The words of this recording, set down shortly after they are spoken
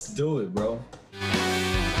do it, bro.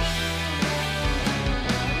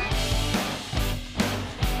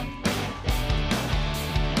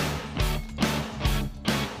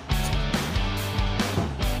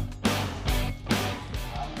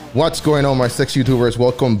 What's going on, my sex YouTubers?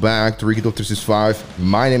 Welcome back to Ricky365.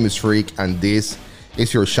 My name is Freak, and this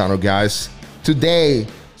is your channel, guys. Today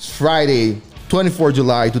is Friday, 24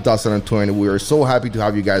 July 2020. We are so happy to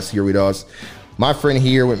have you guys here with us. My friend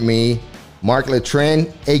here with me, Mark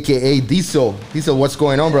Letren, aka Diesel. Diesel, what's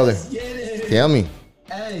going on, brother? Tell me.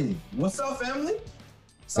 Hey, what's up, family?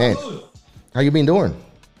 Man, Salud. how you been doing?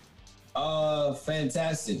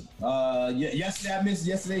 Fantastic. Yesterday I missed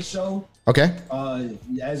yesterday's show. Okay.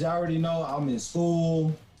 As you already know, I'm in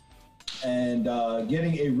school, and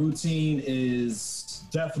getting a routine is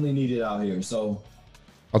definitely needed out here. So,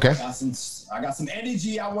 Okay. I got some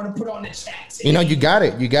energy I want to put on the chat. You know, you got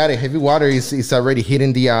it. You got it. Heavy Water is already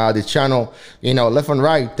hitting the channel, you know, left and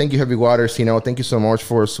right. Thank you, Heavy Waters. You know, thank you so much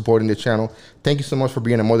for supporting the channel. Thank you so much for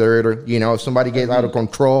being a moderator. You know, if somebody gets out of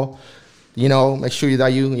control, you know, make sure that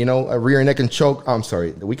you know, a rear neck and choke. I'm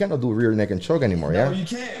sorry, we cannot do rear neck and choke anymore. No, Yeah, you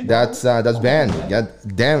can't, bro. that's banned. Yeah,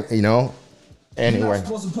 damn. You know. You're Anyway, not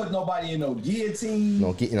supposed to put nobody in no guillotine.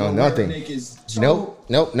 no, no nothing. rear neck is Nope.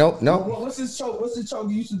 What's this choke? What's the choke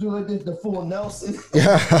you used to do like this? The full Nelson.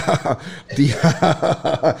 Yeah,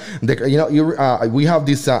 you know, we have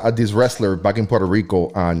this wrestler back in Puerto Rico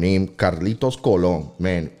named Carlitos Colon.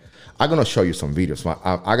 Man, I'm gonna show you some videos.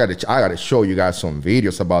 I gotta show you guys some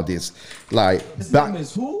videos about this. Like, His name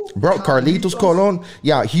is who? bro, Carlitos Colon.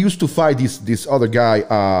 Yeah, he used to fight this other guy,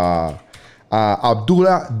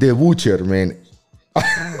 Abdullah the Butcher. Man,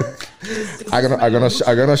 I'm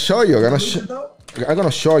gonna show you. I'm gonna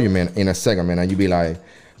show you, man, in a second, man, and you be like,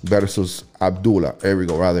 versus Abdullah. There we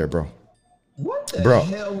go, right there, bro. What the Bro.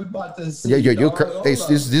 hell we about to see? Yeah, dog? this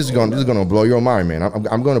is gonna blow your mind, man.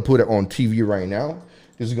 I'm gonna put it on TV right now.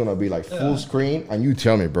 This is gonna be like full screen, and you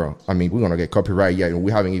tell me, bro. I mean, we're gonna get copyright yet. We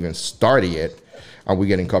haven't even started yet, and we're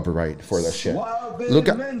getting copyright for that shit. Look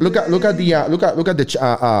at the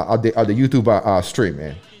YouTube stream,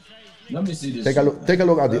 man. Let me see this. Take a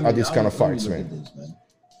look at these kind of fights, Look man. at this, man.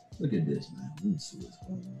 Look at this, man. Let me see what's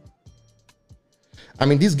going on. I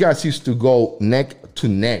mean, these guys used to go neck to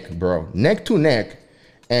neck, bro, neck to neck,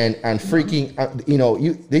 and freaking, you know,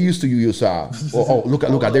 they used to use look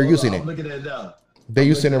at they're using it. Look at that now. They're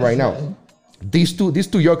using it right now. These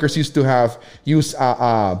two yokers used to use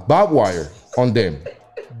barbed wire on them.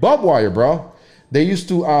 Barbed wire, bro. They used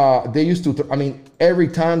to I mean, every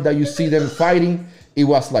time that you see them fighting, it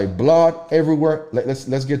was like blood everywhere.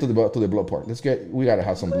 Let's get to the blood part. We gotta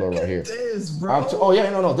have some blood right here. This, bro. Oh yeah,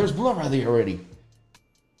 no, there's blood right there already.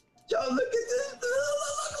 Yo, look at this.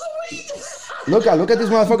 Look at this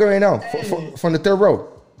motherfucker right now from the third row.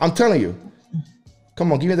 I'm telling you.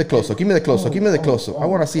 Come on, give me the close up. Give me the close up. Give me the close up. I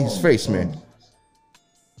want to see his face, man.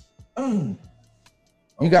 You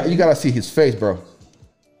gotta see his face, bro.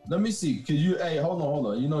 Let me see. Could you? Hey, hold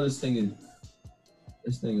on. You know this thing is.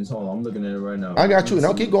 Hold on. I'm looking at it right now. I got you.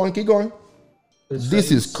 Now keep going. This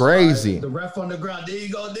is crazy. The ref on the ground. There you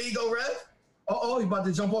go, ref. Oh, you about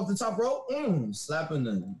to jump off the top rope? Slapping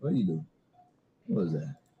the. What do you do? What is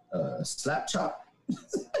that? Slap chop.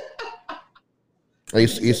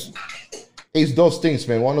 It's those things,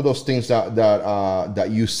 man. One of those things that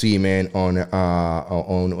you see, man,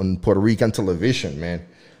 on Puerto Rican television, man.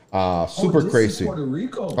 Super crazy. Puerto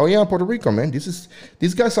Rico. Oh yeah, Puerto Rico, man. These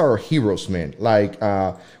guys are our heroes, man. Like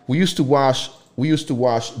we used to watch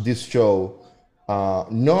this show.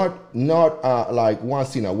 Not like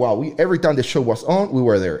once in a while. Every time the show was on, we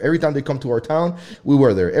were there. Every time they come to our town, we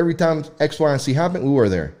were there. Every time X, Y, and Z happened, we were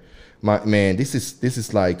there. Man, this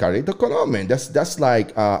is like Carlito Colon, man. That's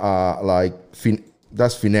like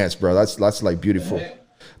that's finesse, bro. That's like beautiful.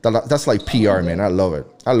 That's like PR, man. I love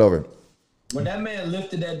it. When that man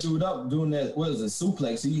lifted that dude up doing that, what is it,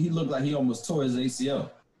 suplex? He looked like he almost tore his ACL.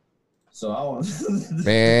 So I want.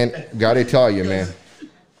 Man, gotta tell you, man.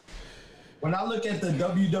 When I look at the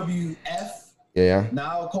WWF, yeah,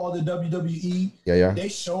 now called the WWE, yeah, they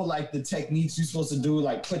show like the techniques you're supposed to do,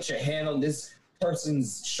 like put your hand on this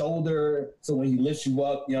person's shoulder so when he lifts you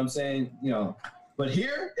up, you know what I'm saying? You know, but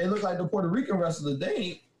here it looked like the Puerto Rican wrestlers,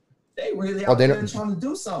 they really out there trying to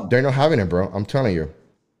do something. They're not having it, bro. I'm telling you.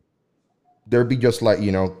 They'll be just like,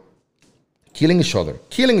 you know, killing each other.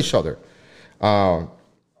 Man,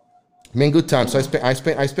 good times. I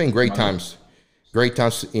spent great times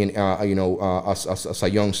in you know, as a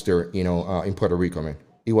youngster, you know, in Puerto Rico, man.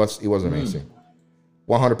 It was amazing.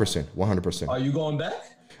 100%. Are you going back?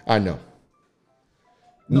 I know.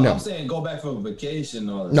 No, I'm saying go back for a vacation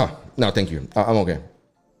or no, thank you. I'm okay.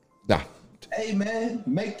 Nah, Hey man,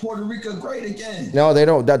 make Puerto Rico great again. No, they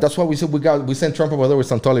don't. That's why we said we sent Trump over there with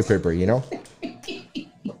some toilet paper. You know.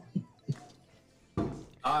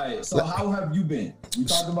 All right. So how have you been? You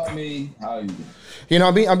talked about me. How have you been? You know,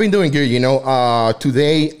 I've been doing good. You know,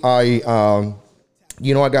 today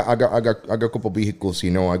you know, I got a couple vehicles.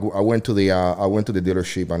 You know, I went to the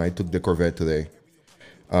dealership and I took the Corvette today.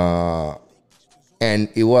 And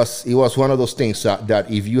it was one of those things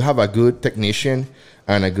that if you have a good technician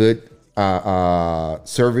and a good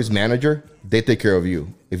service manager, they take care of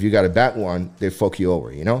you. If you got a bad one, they fuck you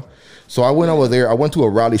over. You know. So I went over there. I went to a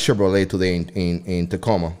Raleigh Chevrolet today in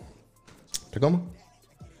Tacoma. Tacoma?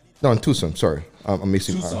 No, in Tucson. Sorry, I'm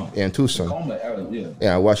missing. Tucson. Yeah, in Tucson. Tacoma,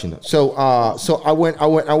 Yeah, Washington. So I went,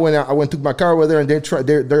 took my car over there, and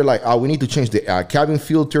they're like, we need to change the cabin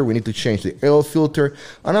filter. We need to change the oil filter.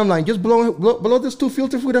 And I'm like, just blow those two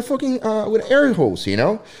filters with a fucking with an air hose, you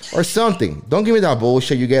know, or something. Don't give me that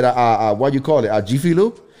bullshit. You get a what you call it, a Jiffy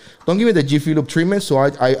Lube. Don't give me the Jiffy Lube treatment. So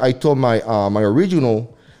I told my my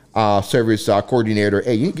original service coordinator,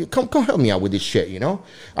 hey, you come help me out with this shit, you know.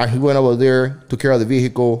 He went over there, took care of the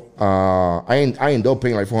vehicle. I ended up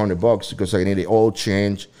paying like $400 because I needed oil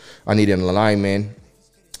change, I needed an alignment.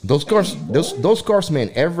 Those cars,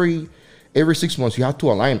 man, every 6 months you have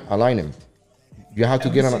to align them. You have to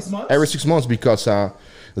get them every 6 months because the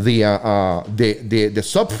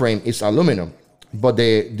subframe is aluminum, but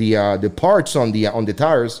the parts on the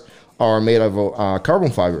tires are made of carbon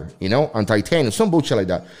fiber, you know, and titanium, some bullshit like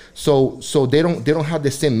that. So they don't have the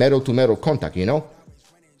same metal to metal contact, you know.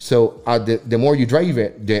 So the more you drive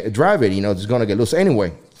it, you know, it's gonna get loose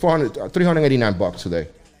anyway. $389 today.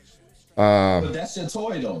 But that's your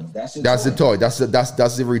toy though. That's the toy. That's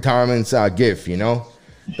the retirement gift, you know.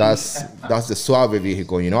 That's the Suave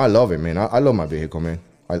vehicle, you know. I love it, man. I love my vehicle, man.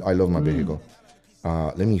 I love my vehicle.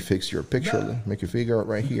 Let me fix your picture. Yeah. Make your figure out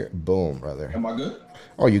right here. Boom, right there. Am I good?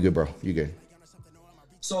 Oh, you good, bro. You good.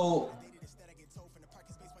 So,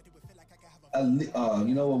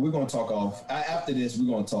 you know what? We're going to talk off. After this, we're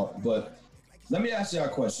going to talk. But let me ask you a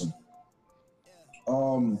question.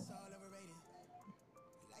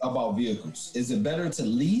 About vehicles. Is it better to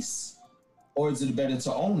lease or is it better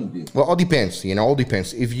to own a vehicle? Well, all depends. You know, all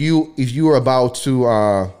depends. If you are about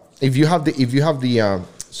to, if you have the,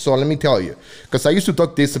 so let me tell you, because I used to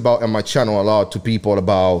talk this about on my channel a lot to people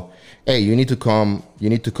about, hey, you need to come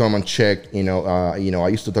and check, you know, I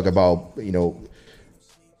used to talk about, you know,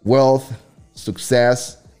 wealth,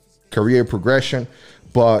 success, career progression,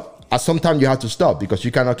 but at some time you have to stop because you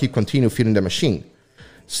cannot continue feeding the machine.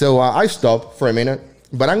 So I stopped for a minute,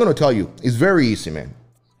 but I'm going to tell you, it's very easy, man.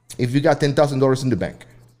 If you got $10,000 in the bank,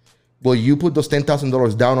 will you put those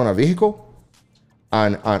 $10,000 down on a vehicle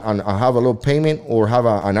and have a little payment or have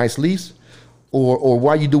a nice lease? Or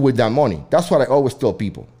what you do with that money? That's what I always tell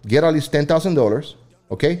people. Get at least $10,000,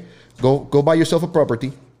 okay? Go buy yourself a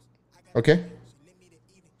property, okay?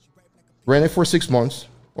 Rent it for 6 months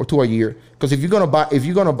or to a year. Because if you're gonna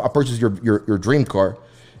purchase your dream car,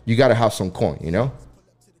 you gotta have some coin, you know?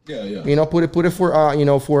 Yeah. You know, put it for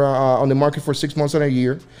on the market for 6 months and a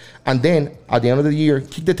year, and then at the end of the year,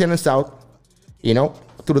 kick the tenants out. You know,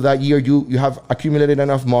 through that year, you have accumulated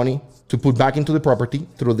enough money to put back into the property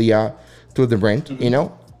through the rent, you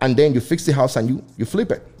know, and then you fix the house and you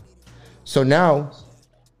flip it. So now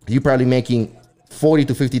you're probably making $40,000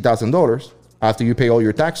 to $50,000 after you pay all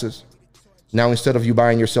your taxes. Now instead of you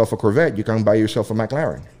buying yourself a Corvette, you can buy yourself a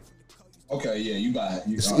McLaren. Okay, yeah,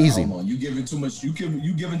 it's easy. You giving too much. You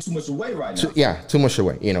giving too much away right now. Too much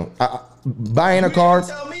away. You know, buying a car.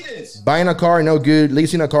 Tell me this. Buying a car, no good.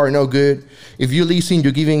 Leasing a car, no good. If you're leasing,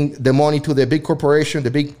 you're giving the money to the big corporation, the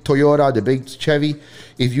big Toyota, the big Chevy.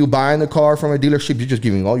 If you buying a car from a dealership, you're just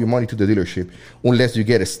giving all your money to the dealership, unless you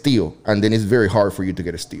get a steal, and then it's very hard for you to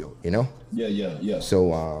get a steal. You know. Yeah.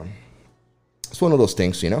 So it's one of those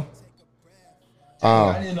things, you know.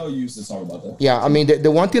 I didn't know you used to talk about that. Yeah, I mean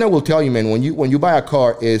the one thing I will tell you, man, when you buy a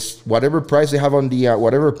car, is whatever price they have on the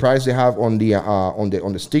on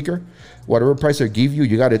the sticker, whatever price they give you,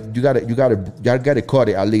 you gotta cut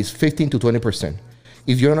it at least 15 to 20%.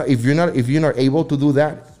 If you're not able to do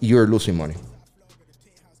that, you're losing money.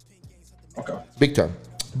 Okay. Big time.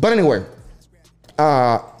 But anyway,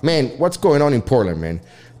 man, what's going on in Portland, man?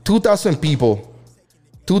 2,000 people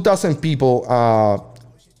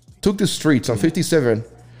took the streets on 57th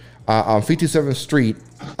Street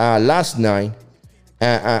last night,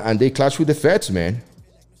 and they clashed with the feds, man.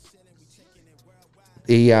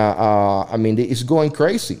 I mean, it's going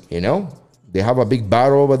crazy, you know. They have a big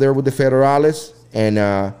battle over there with the federales, and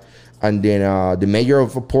then the mayor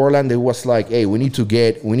of Portland, it was like, hey, we need to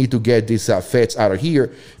get these feds out of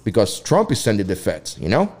here because Trump is sending the feds, you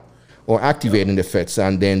know. or activating the feds.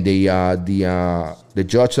 And then the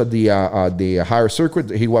judge of the higher circuit,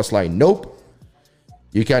 he was like, nope,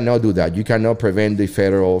 you cannot do that. You cannot prevent the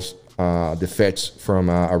federals, the feds from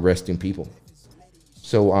arresting people.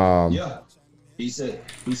 So yeah, he said,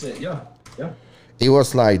 yeah. It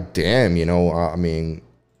was like, damn, you know. I mean,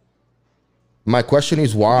 my question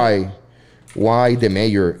is why the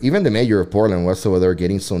mayor, even the mayor of Portland, was over there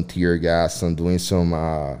getting some tear gas and doing some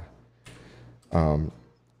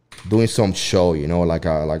show, you know, like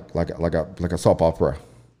a soap opera.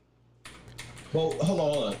 Well, hold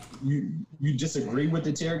on. You disagree with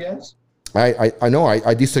the tear gas? I know.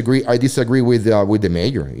 I disagree. I disagree with the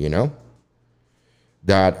mayor. You know,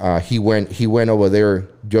 that he went over there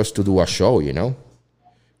just to do a show. You know,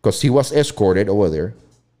 because he was escorted over there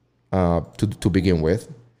to begin with,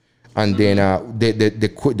 and then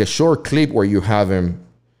the short clip where you have him,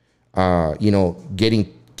 you know,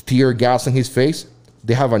 getting tear gas in his face.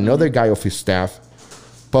 They have another guy of his staff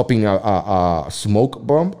popping a smoke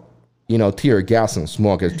bomb. You know, tear gas and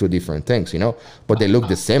smoke is two different things, you know, but they look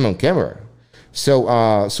the same on camera.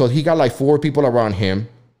 So so he got like 4 people around him,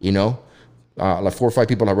 you know, like 4 or 5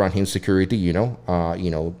 people around him, security, you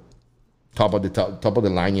know, top of the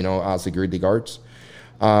line, you know, security guards.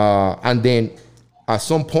 And then at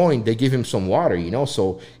some point they give him some water, you know,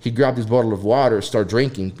 so he grabbed this bottle of water, start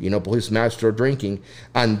drinking, you know, put his mask, start drinking,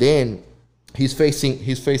 and then he's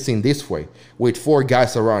facing this way with 4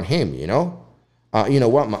 guys around him, you know. You know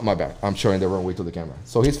what? My bad. I'm showing the wrong way to the camera.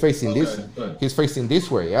 So he's facing this. Good. He's facing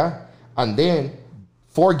this way, yeah. And then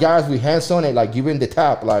 4 guys with hands on it, like giving the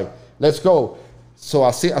tap, like let's go. So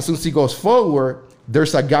as soon as he goes forward,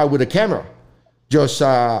 there's a guy with a camera, just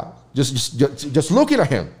looking at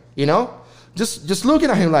him, you know, just looking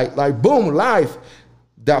at him, like boom, live.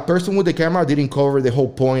 That person with the camera didn't cover the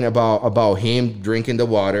whole point about him drinking the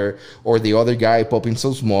water or the other guy popping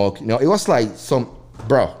some smoke. You know, it was like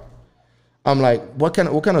bro. I'm like, what kind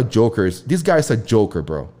of jokers? This guy's a joker,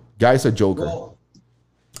 bro. Guy's a joker. Well,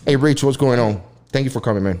 hey, Rich, what's going on? Thank you for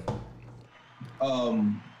coming, man.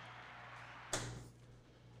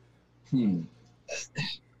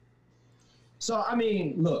 So I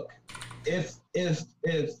mean, look, if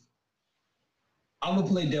I'm gonna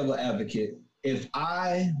play devil advocate, if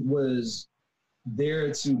I was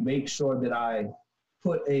there to make sure that I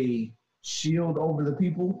put a shield over the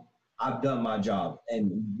people, I've done my job.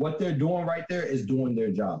 And what they're doing right there is doing their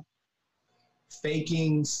job.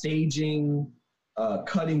 Faking, staging,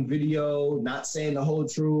 cutting video, not saying the whole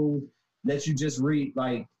truth, let you just read.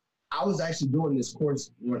 Like, I was actually doing this course.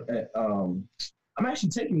 I'm actually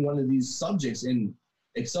taking one of these subjects in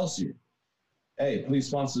Excelsior. Hey, please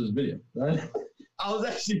sponsor this video. I was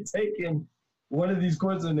actually taking one of these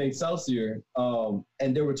courses in Excelsior,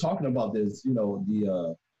 and they were talking about this, you know,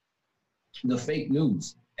 the fake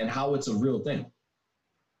news and how it's a real thing.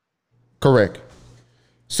 Correct.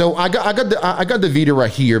 So I got the video right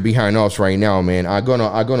here behind us right now, man. I'm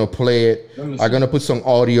gonna play it. I'm gonna put some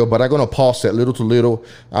audio, but I'm gonna pause it little to little.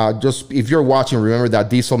 Just if you're watching, remember that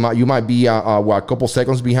diesel you might be a couple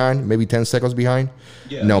seconds behind, maybe 10 seconds behind.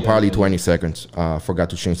 Yeah, no, probably 20 seconds. Forgot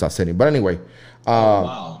to change that setting. But anyway.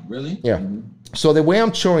 Wow, really? Yeah. Mm-hmm. So the way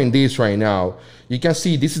I'm showing this right now, you can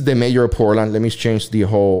see this is the mayor of Portland. Let me change the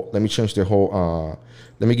whole.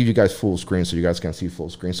 Let me give you guys full screen so you guys can see full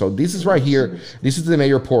screen. So this is right here. This is the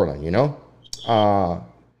mayor of Portland, you know?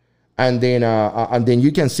 And then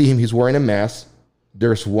you can see him. He's wearing a mask.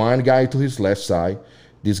 There's one guy to his left side.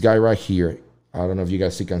 This guy right here. I don't know if you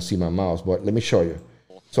guys can see my mouse, but let me show you.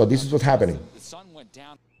 So this is what's happening.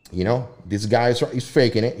 You know, this guy is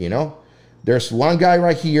faking it, you know? There's one guy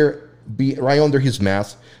right here, right under his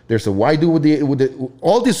mask. There's a white dude with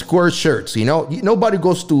all these square shirts, you know? Nobody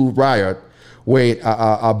goes to riot with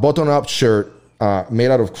a button-up shirt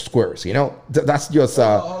made out of squares, you know? That's just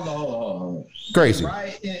crazy.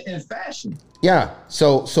 Right in fashion. Yeah.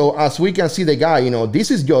 So as we can see the guy, you know,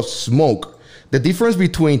 this is just smoke. The difference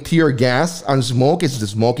between tear gas and smoke is the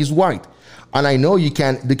smoke is white. And I know you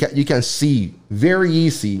can see very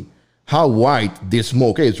easy how white this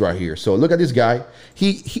smoke is right here. So look at this guy.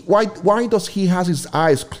 Why does he has his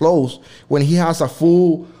eyes closed when he has a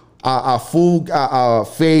full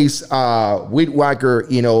face weed whacker,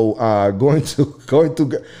 you know, going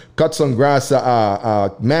to cut some grass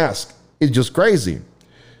mask? It's just crazy.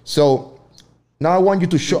 So now I want you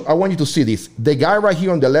to see this. The guy right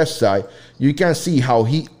here on the left side, you can see how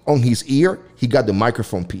on his ear he got the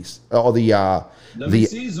microphone piece. Let me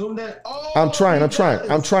see, zoom that. Oh, I'm trying. Let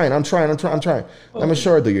me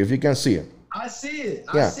show it to you if you can see it. I see it.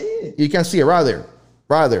 Yeah. I see it. You can see it rather.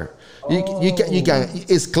 You can.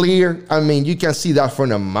 It's clear. I mean, you can see that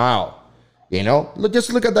from a mile. You know, look,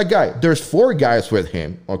 just look at that guy. There's 4 guys with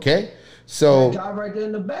him. Okay, so that guy right there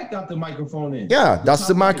in the back got the microphone in. yeah, that's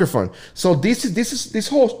the microphone. So this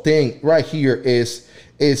whole thing right here is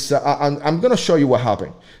I'm gonna show you what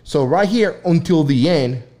happened. So right here until the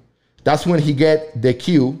end, that's when he get the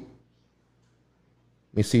cue.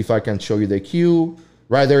 Let me see if I can show you the cue.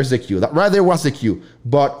 Right there's the cue. That right there was the cue.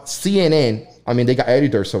 But CNN, I mean, they got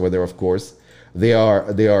editors over there, of course. They are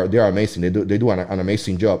amazing. They do an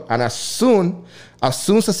amazing job. And as soon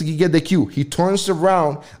as he get the cue, he turns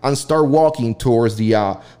around and start walking towards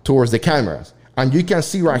the cameras. And you can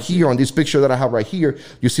see right here on this picture that I have right here,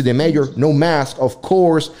 you see the mayor, no mask. Of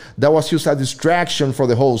course, that was just a distraction for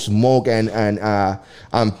the whole smoke and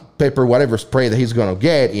pepper, whatever spray that he's gonna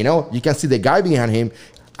get. You know, you can see the guy behind him.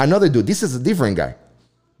 Another dude. This is a different guy.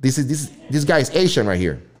 This guy is Asian right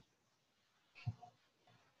here.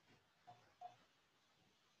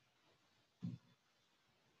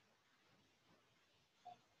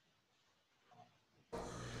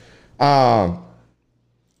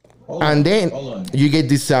 And then you get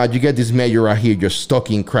this mayor right here just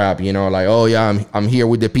talking crap, you know, like, oh yeah, I'm here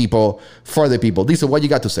with the people, for the people. This is what you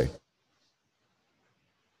got to say.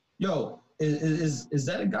 Yo, is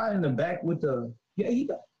that a guy in the back with the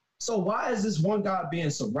so why is this one guy being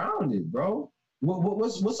surrounded, bro?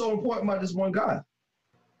 What's so important about this one guy?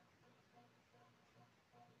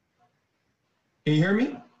 Can you hear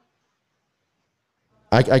me?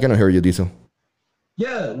 I cannot hear you, Diesel.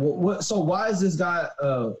 Yeah, so why is this guy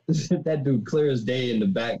that dude clear as day in the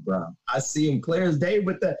background? I see him clear as day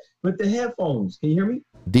with the headphones. Can you hear me?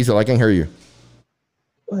 Diesel, I can hear you.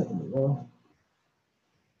 What in the world?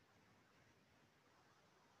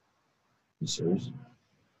 You serious?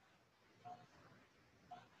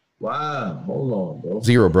 Wow, hold on, bro.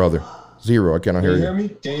 0, brother. 0. I cannot hear you. Can you hear me?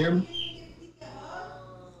 Can you hear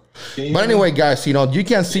me? But anyway, guys, you know, you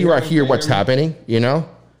can see right here what's happening, you know?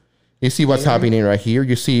 You see what's happening right here.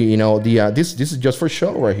 You see, you know, this is just for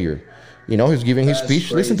show right here. You know, he's giving his speech.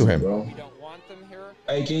 Crazy, listen to him. Bro. We don't want them here.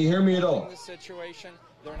 Hey, can you hear me at all? In this situation,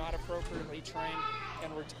 they're not appropriately trained,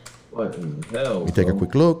 and we're What in the hell? Let me take a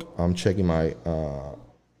quick look. I'm checking my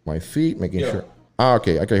my feet, making sure. Ah,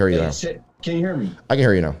 okay, I can hear you now. Shit. Can you hear me? I can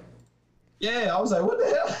hear you now. Yeah, I was like, what the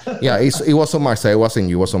hell? Yeah, it was on my side. It wasn't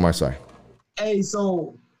you. It was on my side. Hey,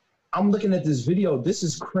 so I'm looking at this video. This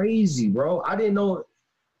is crazy, bro. I didn't know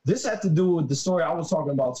this had to do with the story I was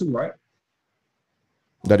talking about too, right?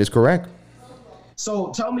 That is correct.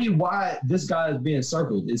 So tell me why this guy is being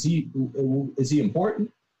circled. Is he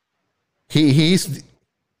important? He's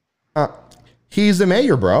the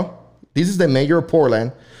mayor, bro. This is the mayor of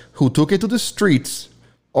Portland who took it to the streets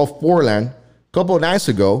of Portland a couple of nights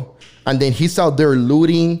ago, and then he's out there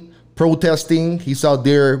looting, protesting. He's out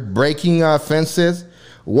there breaking fences,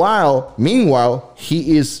 meanwhile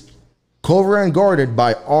he is covered and guarded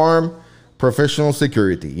by armed professional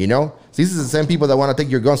security. You know, these are the same people that want to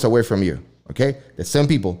take your guns away from you. Okay, the same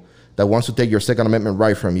people that wants to take your Second Amendment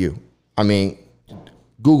right from you. I mean,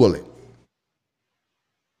 Google it.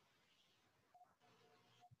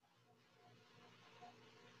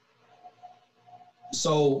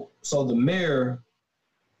 So the mayor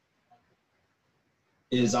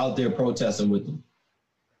is out there protesting with them.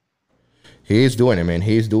 He's doing it, man.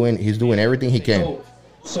 He's doing everything he can.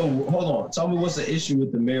 So hold on. Tell me what's the issue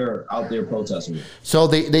with the mayor out there protesting? So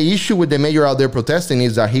the issue with the mayor out there protesting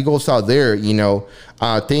is that he goes out there, you know,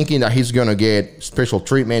 thinking that he's gonna get special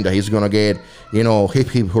treatment, that he's gonna get, you know, hip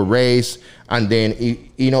hip hoorays, and then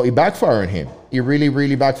it backfired on him. It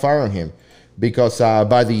really backfired on him, because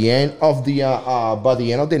by the end of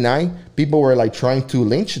the night, people were like trying to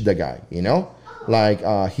lynch the guy. You know, like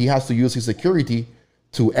he has to use his security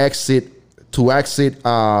to exit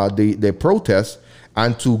the protest,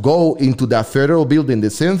 and to go into that federal building, the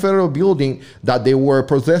same federal building that they were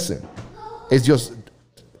protesting. It's just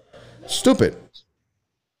stupid.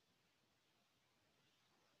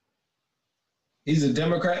 He's a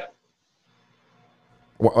Democrat?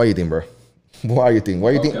 What do you think, bro? What do you think?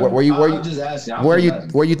 Where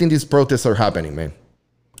you think these protests are happening, man?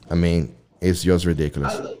 I mean, it's just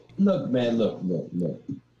ridiculous. Look, man, look.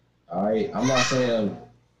 All right, I'm not saying.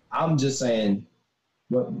 I'm just saying.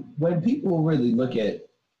 When people really look at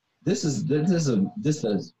this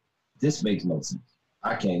makes no sense.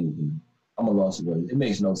 I can't even. I'm a lost word. It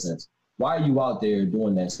makes no sense. Why are you out there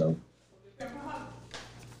doing that stuff?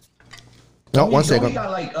 No, one second. We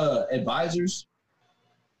got like advisors.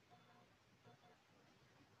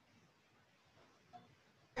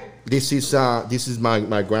 This is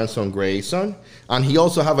my grandson Grayson, and he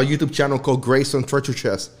also have a YouTube channel called Grayson Treasure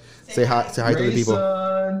Chest. Say hi to the people.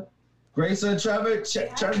 Grayson Treasure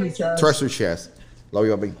Chest. Treasure Chest. Love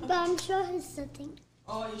you, baby. But I'm sure he's something.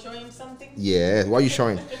 Oh, you showing him something? Yeah. What are you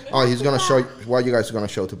showing? Oh, he's gonna show. What you guys are gonna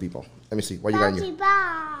show to people? Let me see. What you got in Bouncy here?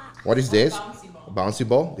 ball. What is this? Bouncy ball. A bouncy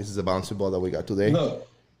ball. This is a bouncy ball that we got today. Look,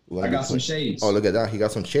 We're I gonna got be some shades. Oh, look at that. He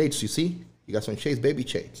got some shades. You see? He got some shades, baby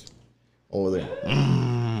shades. Over there.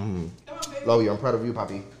 Love you. I'm proud of you,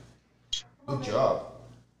 Papi. Good job.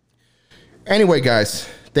 Anyway, guys,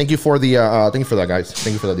 thank you for the thank you for that, guys.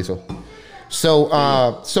 Thank you for that, Diesel. So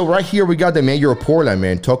right here we got the mayor of Portland,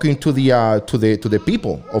 man, talking to the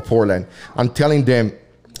people of Portland and telling them,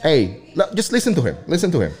 hey, just listen to him.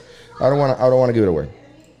 Listen to him. I don't want to give it away.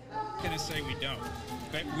 I'm going to say we don't,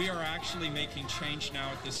 but we are actually making change now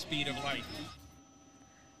at the speed of light.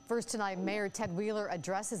 First tonight, Mayor Ted Wheeler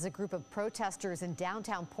addresses a group of protesters in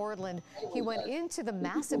downtown Portland. He went into the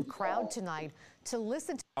massive crowd tonight to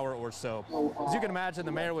listen to hour or so. As you can imagine,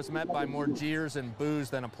 the mayor was met by more jeers and boos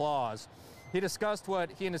than applause. He discussed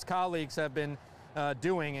what he and his colleagues have been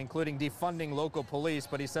doing, including defunding local police,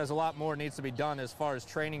 but he says a lot more needs to be done as far as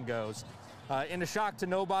training goes. In a shock to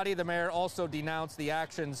nobody, the mayor also denounced the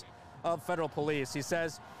actions of federal police. He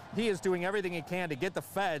says he is doing everything he can to get the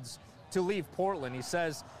feds to leave Portland. He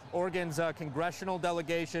says Oregon's congressional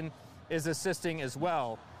delegation is assisting as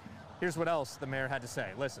well. Here's what else the mayor had to say.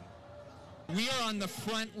 Listen. We are on the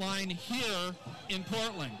front line here in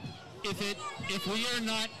Portland. If we are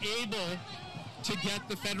not able to get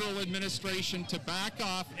the federal administration to back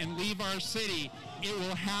off and leave our city, it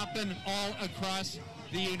will happen all across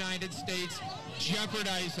the United States,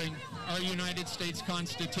 jeopardizing our United States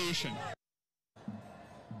Constitution.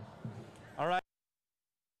 All right.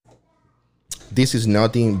 This is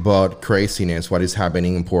nothing but craziness. What is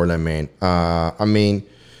happening in Portland, man? I mean,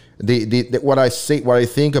 what I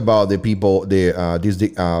think about the people,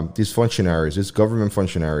 these functionaries, these government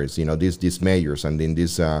functionaries, you know, these mayors and then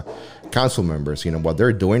these council members, you know, what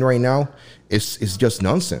they're doing right now is just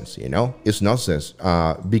nonsense. You know, it's nonsense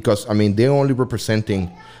because I mean they're only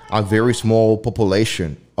representing a very small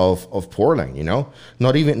population of Portland. You know,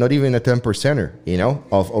 not even a 10%er. You know,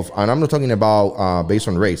 and I'm not talking about based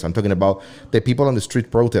on race. I'm talking about the people on the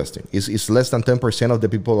street protesting. It's less than 10% of the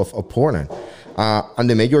people of Portland. And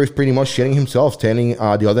the mayor is pretty much shitting himself, telling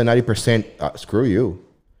the other 90%, screw you,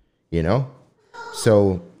 you know?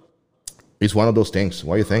 So it's one of those things.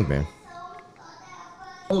 What do you think, man?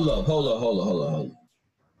 Hold up.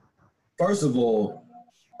 First of all,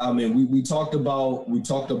 I mean, we talked about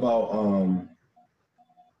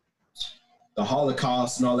the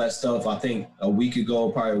Holocaust and all that stuff, I think a week ago,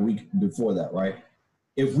 probably a week before that, right?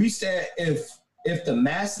 If the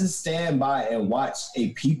masses stand by and watch a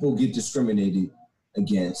people get discriminated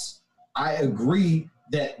against, I agree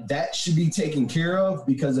that should be taken care of,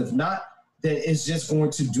 because if not, then it's just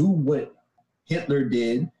going to do what Hitler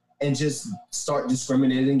did and just start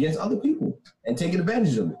discriminating against other people and taking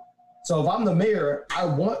advantage of it. So if I'm the mayor, I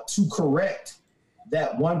want to correct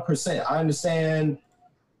that 1%. I understand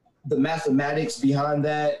the mathematics behind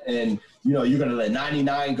that, and you know, you're gonna let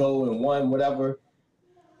 99 go and 1, whatever.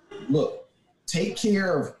 Look, take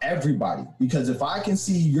care of everybody, because if I can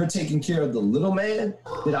see you're taking care of the little man,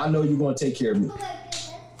 then I know you're gonna take care of me.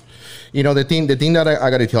 You know, the thing that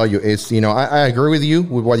I got to tell you is, you know, I agree with you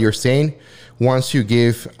with what you're saying once you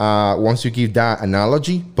give that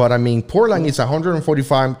analogy. But I mean, Portland is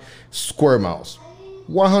 145 square miles.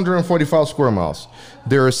 145 square miles.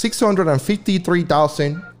 There are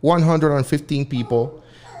 653,115 people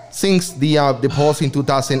since the polls in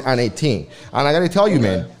 2018. And I got to tell you,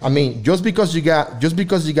 man, I mean, just because you got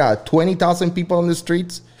 20,000 people on the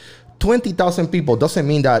streets, 20,000 people doesn't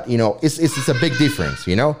mean that, you know, it's a big difference,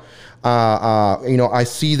 you know. You know, I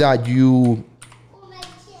see that you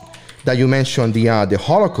mentioned the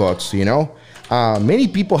Holocaust. You know, many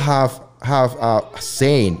people have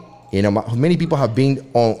saying, you know, many people have been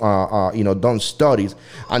on you know, done studies,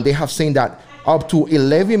 and they have seen that up to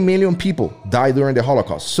 11 million people died during the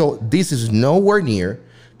Holocaust. So this is nowhere near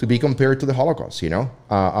to be compared to the Holocaust, you know,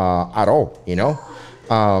 at all. You know,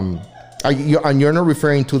 and you're not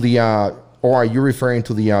referring to the or are you referring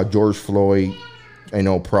to the George Floyd, you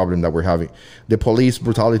know, problem that we're having, the police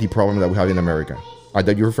brutality problem that we have in America? Are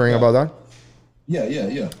you referring about that?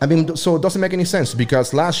 Yeah. I mean, so it doesn't make any sense,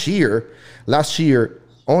 because last year,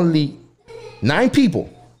 only 9 people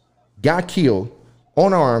got killed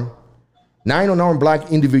unarmed. 9 unarmed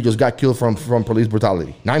black individuals got killed from police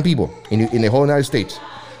brutality. 9 people in the whole United States,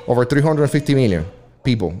 over 350 million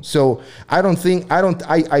people. So I think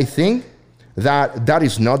that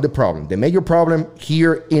is not the problem. The major problem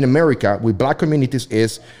here in America with black communities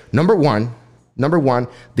is number one,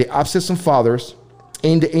 the absence of fathers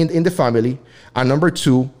in the family, and number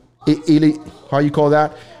 2, how you call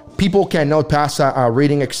that? people cannot pass a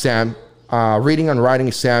reading exam, reading and writing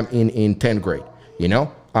exam in 10th grade. You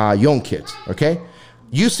know, young kids. Okay,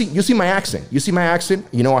 you see my accent. You see my accent.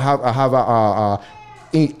 You know, I have a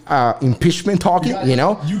impeachment talking. You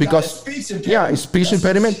know, because speech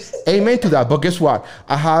impediment. Amen to that. But guess what?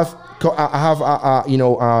 I have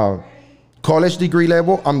college degree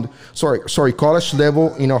level. College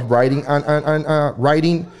level. You know, writing and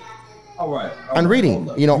writing. All right. And reading,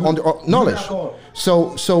 you know, on the knowledge.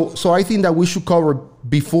 So I think that we should cover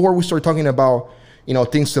before we start talking about, you know,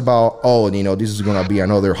 things about, oh, you know, this is going to be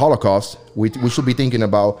another Holocaust. We should be thinking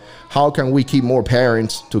about how can we keep more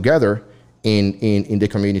parents together in the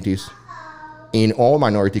communities, in all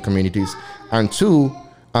minority communities, and two,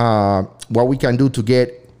 what we can do to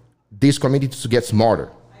get these communities to get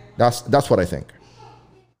smarter. That's what I think.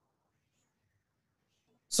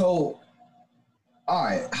 So, all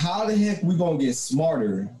right, how the heck we gonna get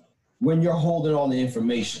smarter when you're holding all the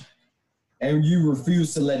information and you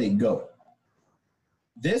refuse to let it go?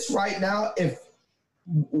 This right now, if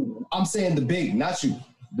I'm saying the big, not you,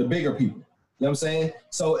 the bigger people, you know what I'm saying?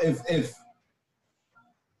 So if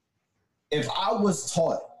I was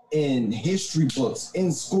taught in history books in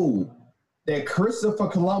school that Christopher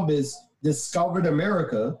Columbus discovered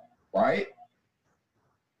America, right?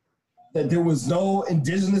 That there was no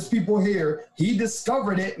indigenous people here. He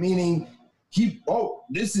discovered it, meaning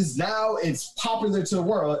this is now, it's popular to the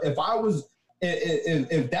world. If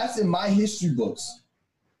that's in my history books,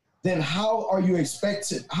 then how are you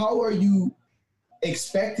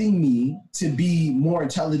expecting me to be more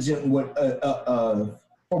intelligent from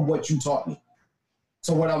what you taught me?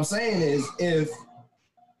 So what I'm saying is, if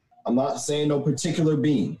I'm not saying no particular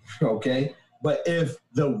being, okay, but if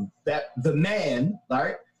the man,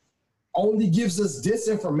 right, only gives us this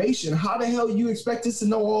information, how the hell you expect us to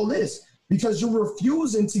know all this? Because you're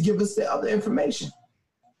refusing to give us the other information.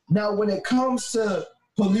 Now, when it comes to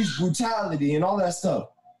police brutality and all that stuff,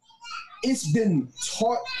 it's been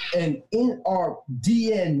taught and in our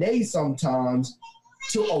DNA sometimes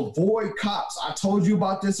to avoid cops. I told you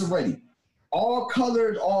about this already. All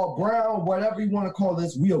colored, all brown, whatever you want to call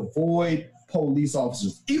this, we avoid police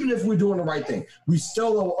officers. Even if we're doing the right thing, we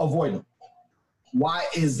still avoid them. Why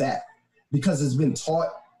is that? Because it's been taught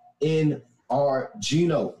in our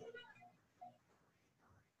genome.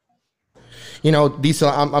 You know, Diesel,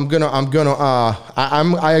 I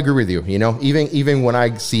agree with you. You know, even when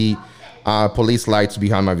I see police lights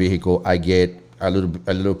behind my vehicle, I get a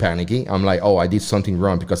little panicky. I'm like, oh, I did something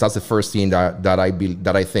wrong, because that's the first thing that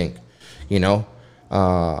I think. You know,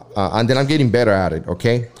 and then I'm getting better at it.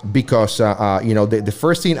 Okay, because you know, the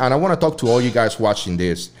first thing, and I want to talk to all you guys watching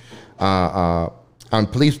this. And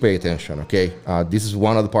please pay attention, okay? This is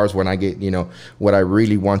one of the parts when I get, you know, what I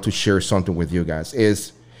really want to share something with you guys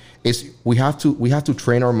is we have to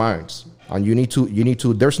train our minds, and you need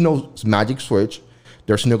to. There's no magic switch.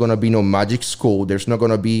 There's not gonna be no magic school. There's not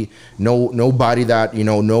gonna be nobody that, you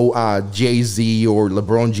know, no Jay-Z or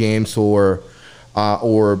LeBron James or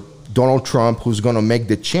Donald Trump who's gonna make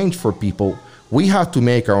the change for people. We have to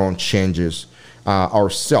make our own changes.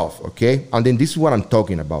 Ourselves, okay? And then this is what I'm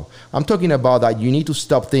talking about. I'm talking about that you need to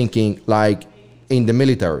stop thinking like in the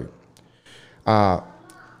military.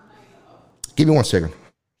 Give me 1 second.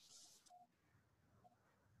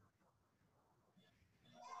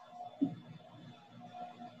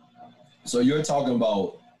 So you're talking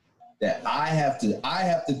about that I have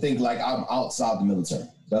to think like I'm outside the military.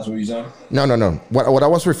 That's what you're saying? No. What I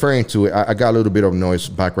was referring to, I got a little bit of noise,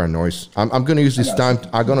 background noise. I'm gonna use this time.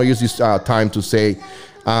 I'm gonna use this time to say,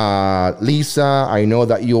 Lisa, I know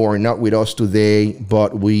that you are not with us today,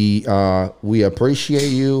 but we appreciate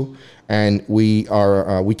you, and we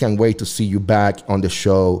can't wait to see you back on the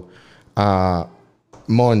show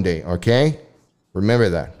Monday. Okay, remember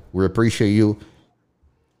that. We appreciate you.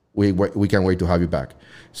 We can't wait to have you back.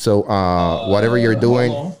 So whatever you're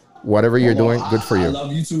doing. Whatever you're doing, good for you. I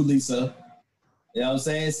love you too, Lisa. You know what I'm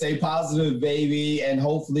saying? Stay positive, baby, and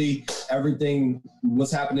hopefully everything,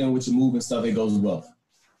 what's happening with your move and stuff, it goes well.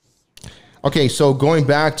 Okay, so going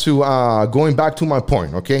back to my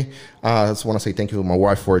point, okay? I just want to say thank you to my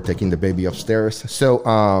wife for taking the baby upstairs. So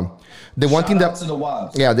the one thing that, to the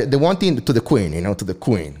wives. Yeah, the one thing to the queen, you know, to the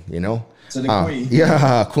queen, you know. To the queen.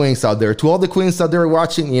 Yeah, queens out there. To all the queens out there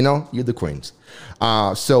watching, you know, you're the queens.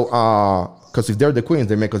 Because if they're the queens,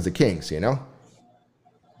 they make us the kings, you know?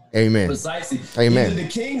 Amen. Precisely. Amen. Either the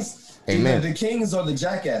kings, Amen. Either the kings or the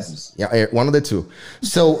jackasses. Yeah, one of the two.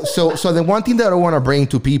 So the one thing that I want to bring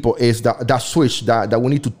to people is that switch that we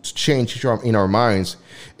need to change in our minds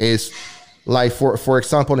is, like, for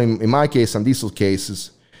example, in my case and Diesel's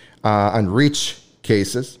cases, and Rich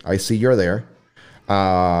cases, I see you're there.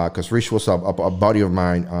 because Rich was a buddy of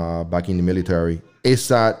mine back in the military, is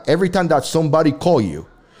that every time that somebody call you,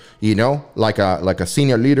 you know, like a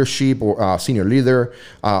senior leadership or senior leader,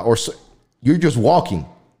 you're just walking,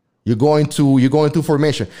 you're going to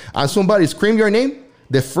formation, and somebody scream your name,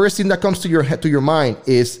 the first thing that comes to your mind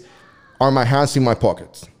is, are my hands in my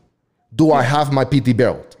pockets? Do I have my PT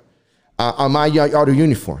belt? Am I out of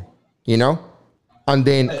uniform? You know, and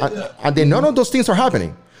then none of those things are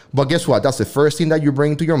happening. But guess what? That's the first thing that you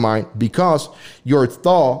bring to your mind, because you're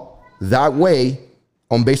taught that way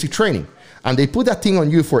on basic training. And they put that thing on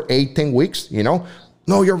you for 8-10 weeks, you know?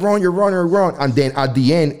 No, you're wrong. And then at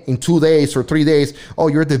the end, in 2 days or 3 days, oh,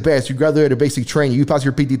 you're the best. You graduated basic training. You passed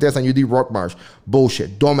your PT test and you did rock march.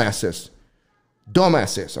 Bullshit. Dumbasses,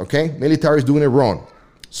 okay? Military is doing it wrong.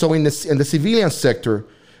 So in the civilian sector,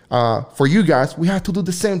 for you guys, we have to do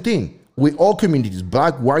the same thing. With all communities,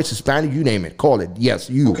 black, white, Hispanic, you name it, call it. Yes,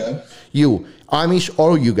 you, okay. You, Amish,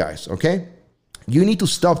 all you guys, okay? You need to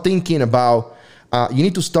stop thinking about, you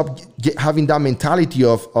need to stop having that mentality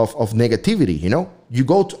of negativity, you know? You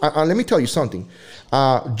go to, let me tell you something.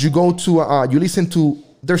 You go to, you listen to,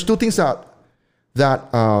 there's two things that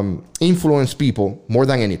influence people more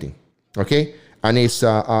than anything, okay? And it's,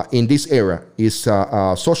 in this era, is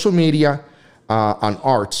social media and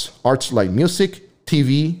arts like music,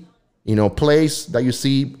 TV, you know, plays that you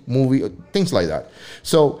see, movie, things like that.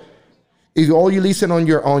 So if all you listen on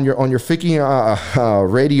your freaking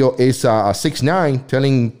radio is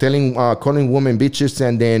 6ix9ine calling women bitches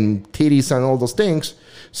and then titties and all those things,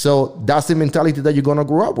 so that's the mentality that you're gonna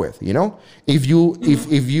grow up with, you know. If you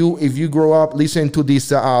grow up listening to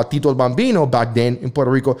this Tito Bambino back then in Puerto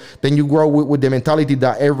Rico, then you grow with the mentality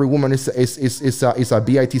that every woman is a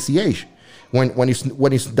bitch. When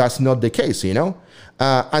that's not the case, you know,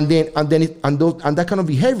 and that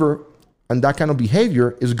kind of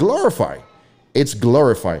behavior is glorified. It's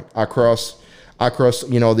glorified across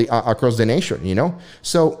you know across the nation, you know.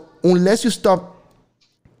 So unless you stop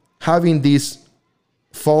having these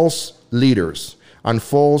false leaders and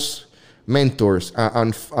false mentors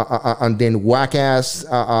and then whack ass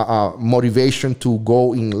motivation to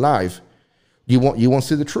go in life, you won't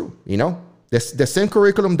see the truth, you know. The same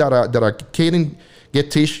curriculum that a kid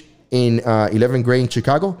get teach in 11th grade in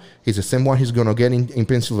Chicago is the same one he's gonna get in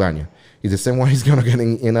Pennsylvania. It's the same one he's gonna get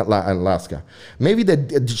in Alaska. Maybe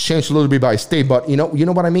that changed a little bit by state, but you know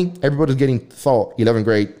what I mean. Everybody's getting taught 11th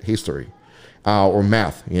grade history or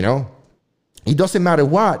math. You know, it doesn't matter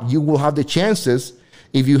what, you will have the chances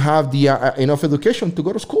if you have the enough education to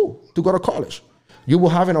go to school, to go to college. You will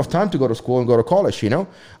have enough time to go to school and go to college. You know,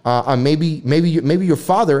 and maybe your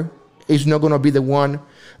father is not going to be the one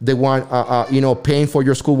you know, paying for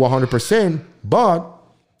your school 100%, but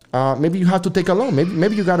maybe you have to take a loan.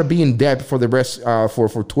 Maybe you got to be in debt for the rest for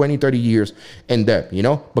 20, 30 years in debt, you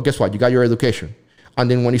know. But guess what? You got your education,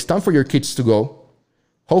 and then when it's time for your kids to go,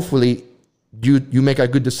 hopefully you make a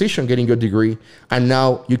good decision getting your degree, and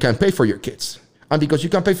now you can pay for your kids. And because you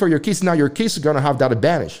can pay for your kids, now your kids are going to have that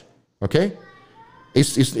advantage. Okay,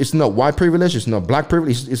 it's not white privilege, it's not black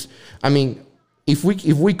privilege. I mean, if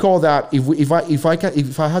we call that, if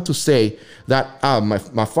I had to say that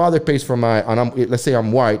my father pays for my, and let's say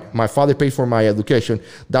I'm white, my father pays for my education,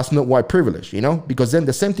 that's not white privilege, you know, because then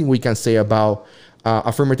the same thing we can say about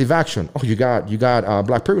affirmative action. Oh, you got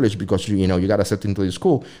black privilege because you got accepted into the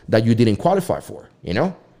school that you didn't qualify for, you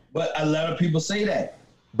know. But a lot of people say that.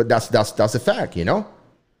 But that's a fact, you know.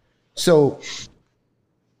 So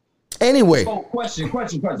anyway, question. Go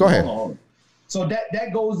ahead. Hold on. So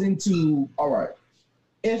that goes into, all right,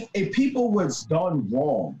 if a people was done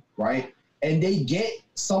wrong, right, and they get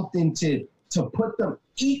something to put them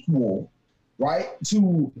equal, right,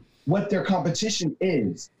 to what their competition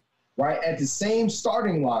is, right, at the same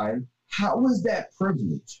starting line, how is that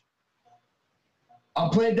privilege? I'm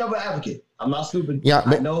playing devil advocate. I'm not stupid. Yeah,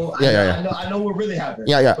 I know what really happened.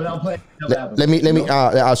 Yeah. But I'm playing devil advocate. Let me,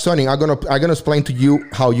 Sonny, I'm gonna explain to you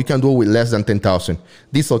how you can do it with less than 10,000.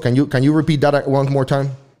 Diesel, can you repeat that one more time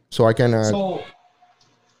so I can? So,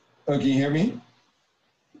 can you hear me?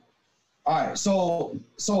 All right. So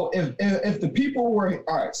if the people were,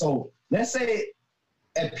 all right. So let's say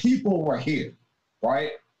if people were here,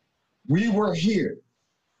 right? We were here.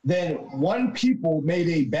 Then one people made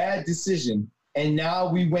a bad decision. And now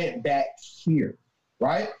we went back here,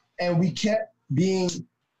 right? And we kept being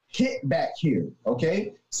hit back here,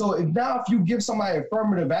 okay? So if you give somebody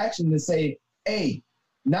affirmative action to say, hey,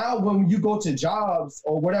 now when you go to jobs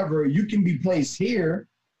or whatever, you can be placed here,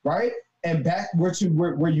 right? And back where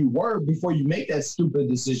you were before you make that stupid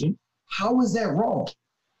decision. How is that wrong?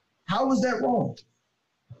 How is that wrong?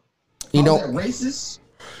 You know, is that racist?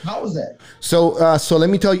 How is that? So let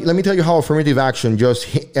me tell you how affirmative action just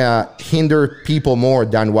hinder people more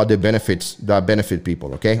than what that benefit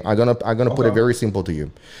people. Okay, I'm gonna put it very simple to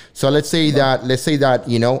you. So let's say that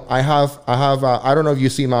I have I don't know if you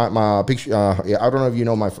see my picture. I don't know if you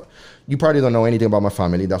know you probably don't know anything about my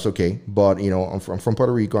family. That's okay, but I'm from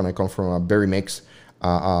Puerto Rico and I come from a very mixed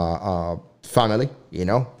family.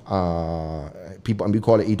 People, and we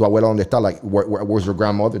call it "Y tu abuela donde está?" Like, where's your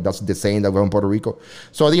grandmother? That's the saying that we're in Puerto Rico.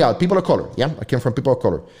 So yeah, people of color. Yeah, I came from people of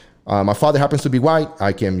color. My father happens to be white.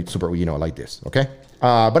 I came super, like this. Okay,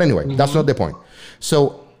 but anyway, that's not the point.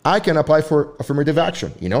 So I can apply for affirmative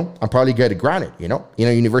action. and probably get it granted. In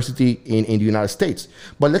a university in the United States.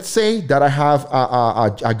 But let's say that I have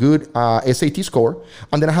a good SAT score,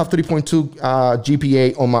 and then I have 3.2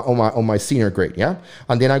 GPA on my senior grade. Yeah,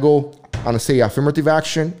 and then I go and I say affirmative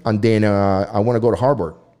action, and then I want to go to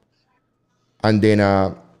Harvard, and then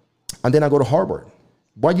I go to Harvard.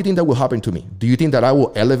 What do you think that will happen to me? Do you think that I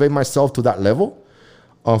will elevate myself to that level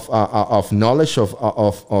of knowledge of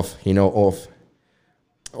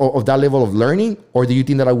that level of learning, or do you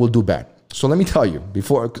think that I will do bad? So let me tell you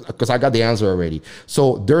before, because I got the answer already.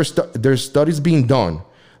 So there's studies being done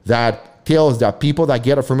that tells that people that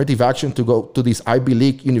get affirmative action to go to these Ivy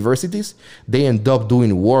League universities, they end up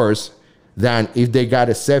doing worse than if they got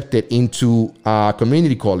accepted into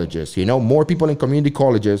community colleges. More people in community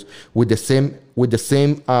colleges with the same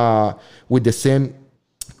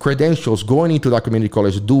credentials going into that community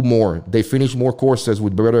college do more. They finish more courses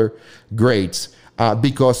with better grades.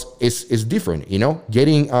 Because it's different,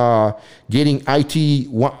 getting IT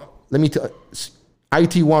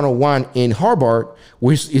 101 in Harvard,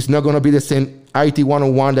 which is not going to be the same IT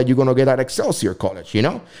 101 that you're going to get at Excelsior College.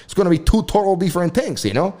 It's going to be two total different things.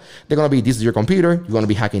 They're going to be, this is your computer, you're going to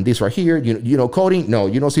be hacking this right here. You know coding? No.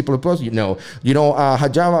 C++? No.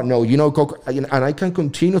 Java? No. Coco, and I can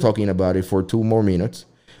continue talking about it for 2 more minutes.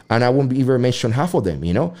 And I won't even mention half of them,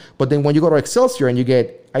 But then when you go to Excelsior and you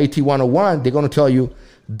get IT 101, they're going to tell you,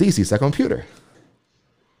 this is a computer.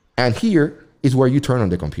 And here is where you turn on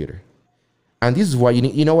the computer. And this is why you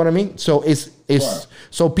need, you know what I mean? So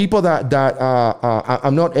so people that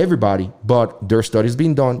I'm not everybody, but there are studies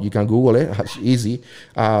being done. You can Google it, it's easy.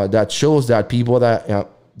 That shows that people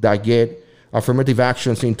that get affirmative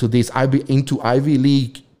actions into Ivy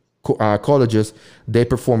League colleges, they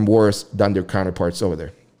perform worse than their counterparts over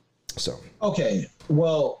there. So okay,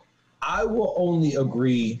 well, I will only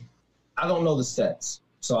agree. I don't know the stats,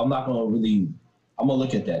 so I'm not going to really. I'm gonna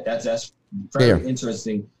look at that. That's very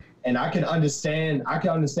interesting, and I can understand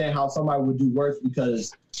how somebody would do worse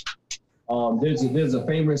because there's a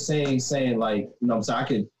famous saying like, so I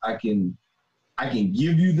can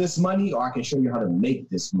give you this money or I can show you how to make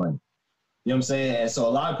this money. You know what I'm saying? And so a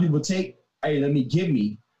lot of people take, hey, let me give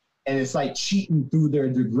me, and it's like cheating through their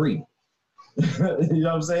degree. You know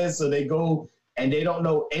what I'm saying? So they go and they don't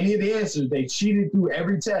know any of the answers. They cheated through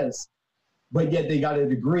every test, but yet they got a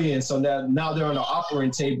degree. And so now they're on the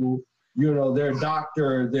operating table, they're a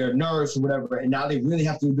doctor, they're a nurse or whatever. And now they really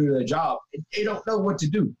have to do their job. They don't know what to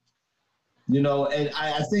do, and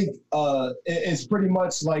I think it's pretty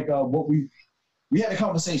much like what we had a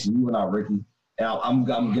conversation, you and I, Ricky, and I'm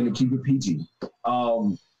going to keep it PG.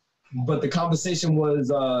 But the conversation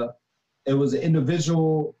was, it was an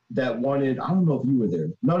individual that wanted, I don't know if you were there.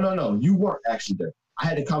 No, you weren't actually there. I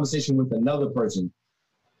had a conversation with another person.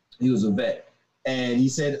 He was a vet. And he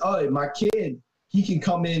said, oh, my kid, he can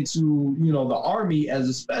come into, the Army as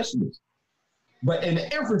a specialist, but in the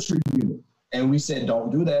infantry unit. And we said,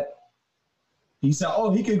 don't do that. He said,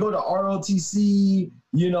 oh, he can go to ROTC,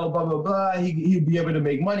 blah, blah, blah. He'd be able to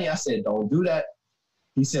make money. I said, don't do that.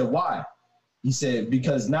 He said, why? He said,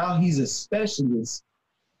 because now he's a specialist.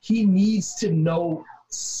 He needs to know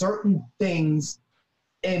certain things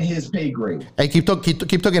in his pay grade. Hey, keep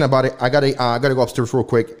talking about it. I gotta go upstairs real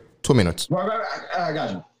quick. 2 minutes. Right. I got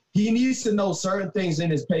you. He needs to know certain things in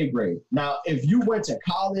his pay grade. Now, if you went to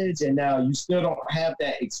college and now you still don't have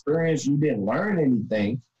that experience, you didn't learn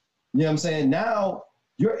anything. You know what I'm saying? Now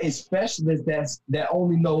you're a specialist that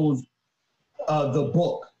only knows the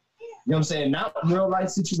book. You know what I'm saying? Not real life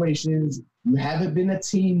situations. You haven't been a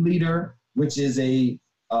team leader, which is a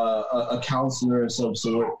counselor of some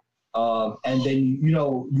sort, and then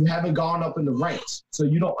you haven't gone up in the ranks, so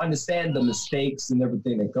you don't understand the mistakes and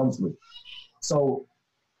everything that comes with it. So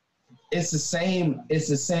it's the same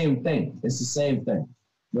thing. It's the same thing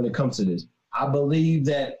when it comes to this. I believe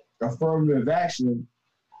that affirmative action,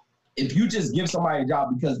 if you just give somebody a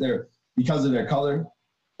job because of their color,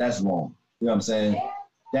 that's wrong. You know what I'm saying?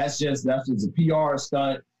 That's just a PR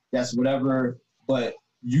stunt. That's whatever, but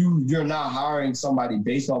you're not hiring somebody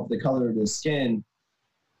based off the color of their skin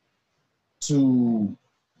to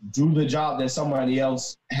do the job that somebody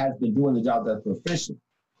else has been doing the job that's proficient.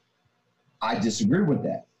 I disagree with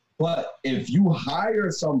that. But if you hire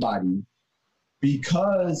somebody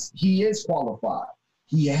because he is qualified,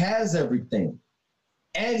 he has everything,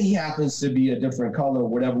 and he happens to be a different color,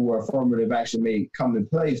 whatever where affirmative action may come in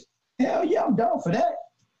place, hell yeah, I'm down for that.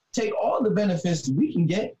 Take all the benefits we can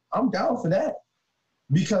get. I'm down for that.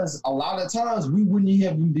 Because a lot of times we wouldn't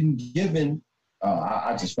have been given,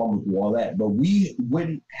 I just fumbled through all that, but we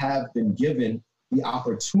wouldn't have been given the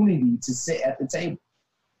opportunity to sit at the table.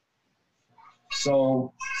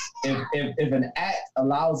 So if an act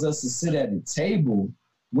allows us to sit at the table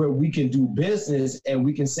where we can do business and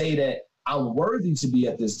we can say that I'm worthy to be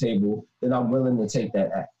at this table, then I'm willing to take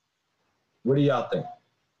that act. What do y'all think?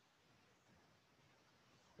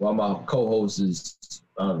 While my co-host is,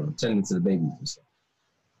 I don't know, tending to the babies and stuff.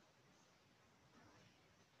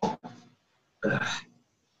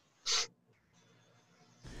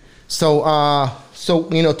 So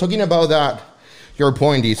you know, talking about that, your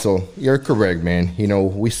point, Diesel, you're correct, man. You know,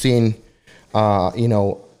 we've seen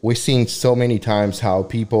so many times how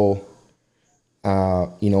people,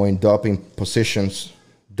 end up in positions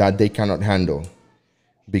that they cannot handle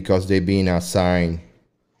because they've been assigned,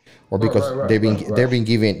 or because they've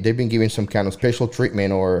been given some kind of special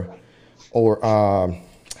treatment or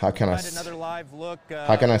how can I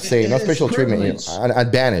say not special treatment, an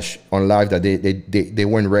advantage on life that they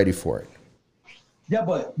weren't ready for it. Yeah,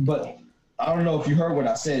 but I don't know if you heard what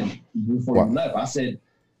I said before you left. I said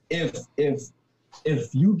if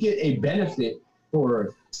you get a benefit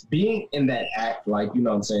for being in that act, like, you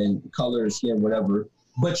know what I'm saying, color, skin, whatever,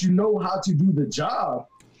 but you know how to do the job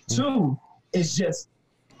too, it's just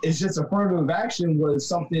affirmative action was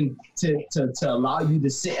something to allow you to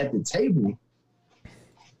sit at the table,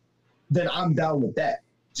 then I'm down with that.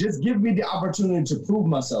 Just give me the opportunity to prove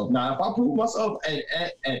myself. Now, if I prove myself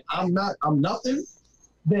and I'm nothing,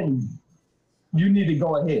 then you need to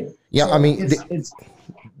go ahead. Yeah, so I mean,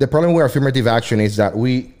 the problem with affirmative action is that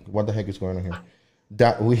what the heck is going on here?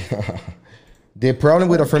 The problem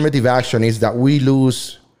with affirmative action is that we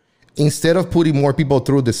lose, instead of putting more people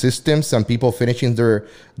through the systems and people finishing their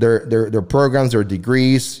programs, their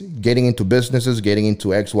degrees, getting into businesses, getting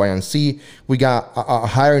into X, Y, and Z, we got a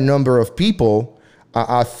higher number of people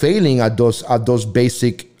failing at those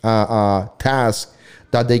basic tasks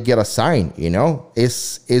that they get assigned. You know,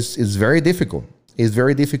 it's very difficult. It's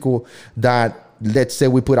very difficult that, let's say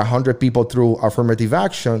we put 100 people through affirmative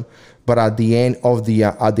action, but at the end of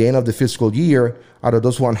the fiscal year, out of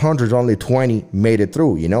those 100, only 20 made it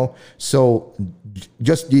through, you know? So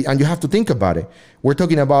and you have to think about it. We're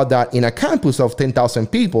talking about that in a campus of 10,000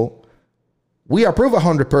 people, we approve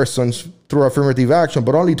 100 persons through affirmative action,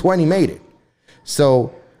 but only 20 made it.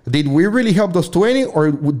 So did we really help those 20,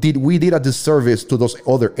 or did we did a disservice to those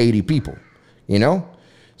other 80 people, you know?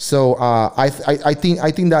 So I think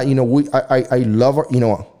that, you know, I love, you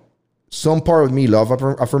know, some part of me love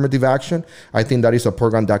affirmative action. I think that is a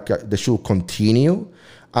program that should continue.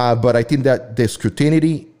 But I think that the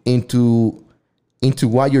scrutiny into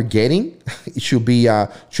what you're getting, it should be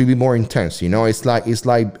more intense. You know, it's like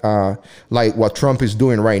what Trump is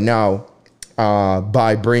doing right now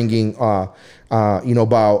by bringing by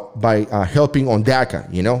helping on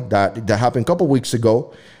DACA. You know, that happened a couple weeks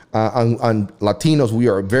ago. And Latinos, we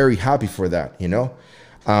are very happy for that, you know.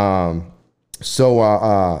 I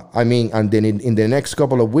mean, and then in the next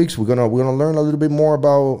couple of weeks, we're gonna learn a little bit more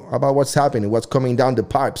about what's happening, what's coming down the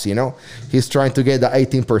pipes, you know. He's trying to get the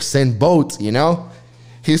 18% vote, you know.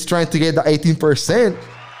 He's trying to get the 18%.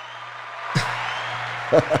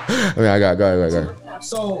 I mean, go ahead.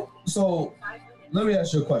 So let me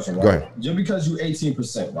ask you a question, right? Go ahead. Just because you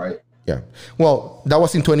 18%, right? Yeah. Well, that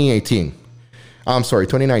was in 2018. I'm sorry,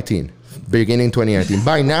 2019, beginning 2019.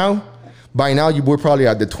 By now, we're probably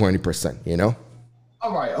at the 20%, you know?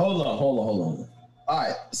 All right, hold on. All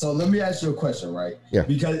right, so let me ask you a question, right? Yeah.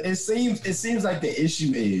 Because it seems like the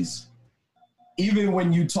issue is, even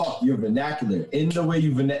when you talk, your vernacular, in the way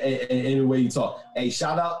you talk. Hey,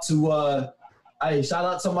 shout out to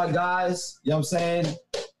my guys, you know what I'm saying?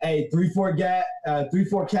 Hey,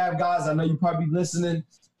 3-4 cab guys, I know you probably listening.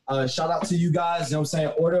 Shout out to you guys, you know what I'm saying?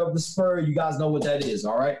 Order of the Spur, you guys know what that is,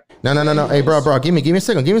 all right? No. Hey, bro, give me a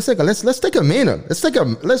second. Let's take a minute. Let's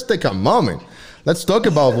take a moment. Let's talk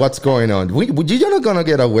about what's going on. You're not gonna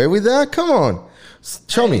get away with that. Come on,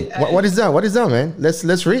 show me. What is that? What is that, man?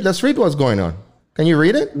 Let's read. Let's read what's going on. Can you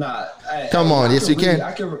read it? Nah. Come on. Yes, you can.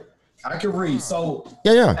 I can read. So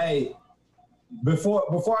yeah. Hey, before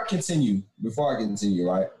I continue,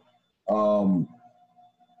 right?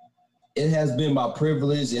 It has been my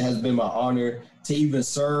privilege, it has been my honor to even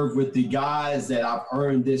serve with the guys that I've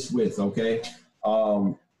earned this with. Okay,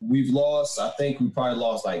 we've lost. I think we probably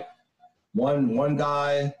lost like one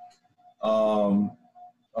guy, but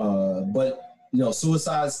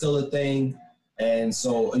suicide's still a thing, and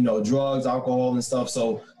so drugs, alcohol, and stuff.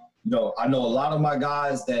 So I know a lot of my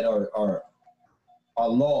guys that are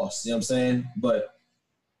lost. You know what I'm saying? But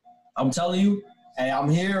I'm telling you, hey, I'm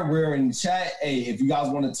here. We're in the chat. Hey, if you guys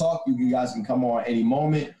want to talk, you guys can come on any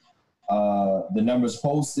moment. The number's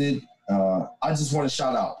posted. I just want to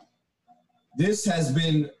shout out. This has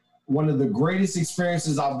been one of the greatest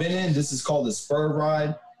experiences I've been in. This is called the Spur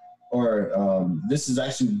Ride, or this is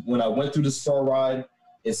actually when I went through the Spur Ride.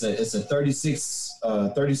 It's a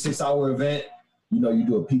 36-hour event. You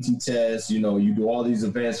do a PT test. You do all these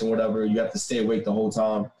events and whatever. You have to stay awake the whole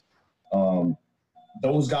time.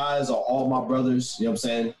 Those guys are all my brothers. You know what I'm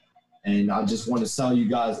saying? And I just want to tell you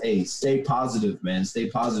guys, hey, stay positive, man. Stay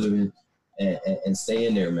positive and stay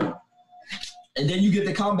in there, man. And then you get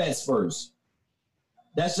the combat spurs.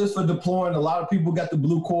 That's just for deploying. A lot of people got the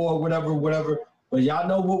blue core, whatever. But y'all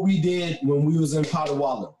know what we did when we was in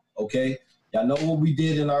Potawatomi, okay? Y'all know what we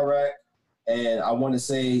did in Iraq. And I want to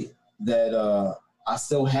say that I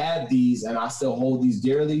still have these and I still hold these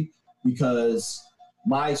dearly because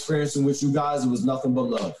my experience with you guys, it was nothing but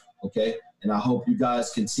love, okay? And I hope you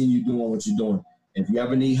guys continue doing what you're doing. If you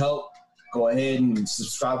ever need help, go ahead and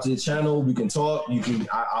subscribe to the channel. We can talk.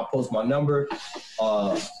 I'll post my number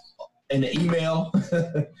in the email.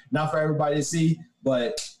 Not for everybody to see,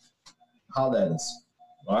 but holla at us.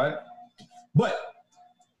 All right? But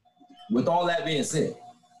with all that being said,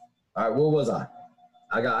 all right, where was I?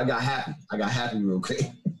 I got happy. I got happy real quick.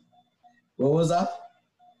 What was I?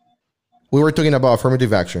 We were talking about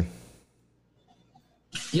affirmative action.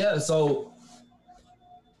 Yeah, so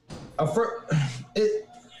I'm gonna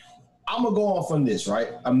go off on this, right?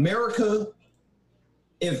 America,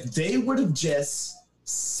 if they would have just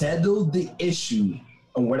settled the issue,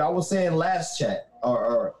 and what I was saying last chat,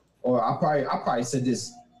 or I probably said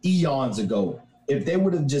this eons ago, if they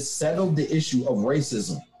would have just settled the issue of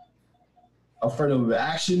racism, affirmative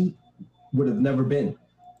action would have never been.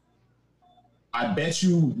 I bet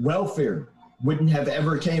you welfare wouldn't have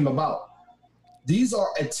ever came about. These are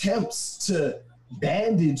attempts to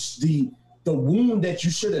bandage the wound that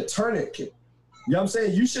you should have tourniquet. You know what I'm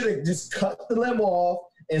saying? You should have just cut the limb off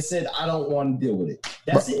and said, I don't want to deal with it.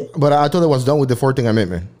 That's it. But I thought it was done with the 14th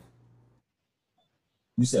Amendment.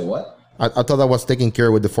 You said what? I thought that was taken care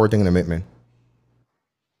of with the 14th Amendment.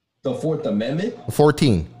 The 4th Amendment?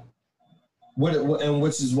 14. What and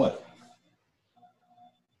which is what?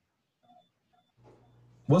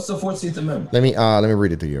 What's the 14th Amendment? Let me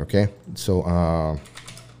read it to you, okay? So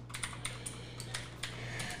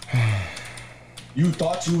you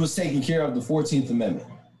thought you was taking care of the 14th Amendment.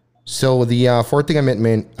 So the 14th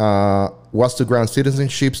Amendment was to grant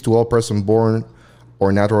citizenships to all persons born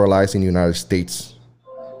or naturalized in the United States,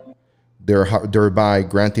 thereby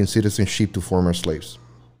granting citizenship to former slaves.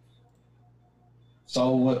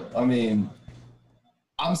 So what? I mean,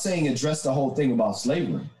 I'm saying address the whole thing about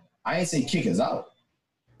slavery. I ain't say kick us out.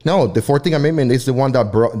 No, the 14th Amendment is the one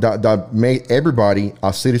that made everybody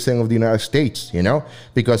a citizen of the United States,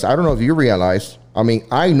 because I don't know if you realize, I mean,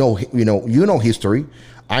 I know, you know history.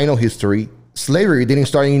 I know history. Slavery didn't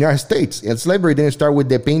start in the United States, and slavery didn't start with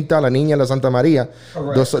the Pinta, La Niña, La Santa Maria.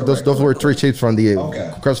 Those were three ships from the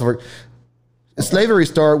Christopher. Slavery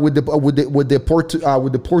started with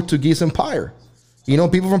the Portuguese Empire.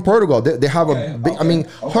 People from Portugal, they have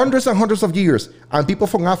hundreds and hundreds of years, and people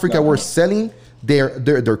from Africa were selling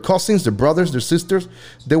their cousins, their brothers, their sisters.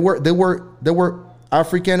 They were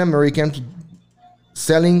African Americans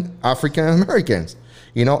selling African Americans,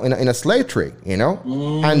 in a slave trade,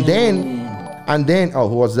 and then who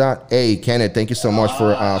was that? Hey, Kenneth, thank you so much for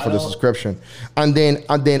the subscription. And then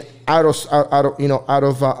out of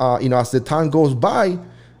as the time goes by,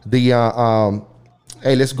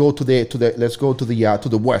 hey, let's go to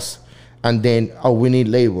the west. And then, we need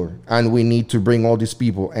labor, and we need to bring all these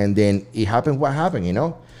people, and then it happened. What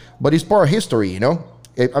happened, But it's part of history,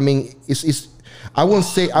 I mean, it's. I won't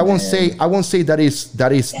say that is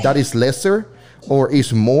lesser or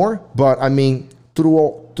is more, but I mean,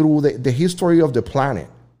 through the history of the planet,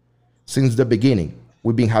 since the beginning,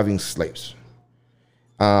 we've been having slaves,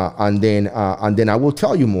 and then I will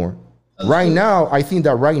tell you more. Right now, I think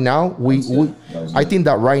that right now we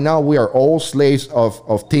are all slaves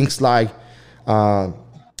of things like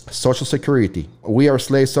Social Security. We are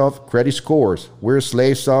slaves of credit scores. We're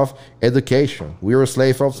slaves of education. We are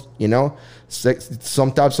slaves of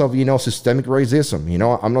some types of systemic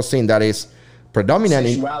racism. I'm not saying that is predominant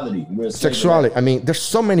in Sexuality. sexuality. I mean, there's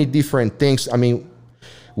so many different things. I mean,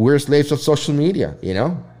 we're slaves of social media, you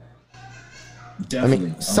know?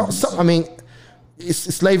 Definitely. I mean,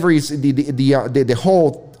 slavery is the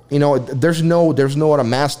whole, you know, there's no other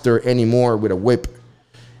master anymore with a whip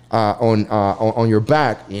on your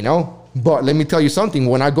back, you know? But let me tell you something.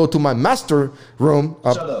 When I go to my master room,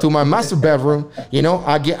 to my master bedroom, you know,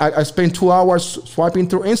 I spend 2 hours swiping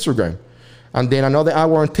through Instagram, and then another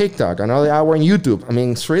hour on TikTok, another hour on YouTube. I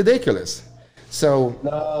mean, it's ridiculous. So,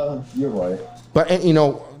 no, you're right. But you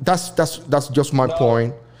know, that's just my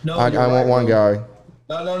point. No, I want one guy.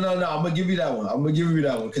 No. I'm gonna give you that one.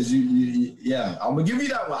 Because yeah, I'm gonna give you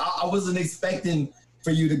that one. I wasn't expecting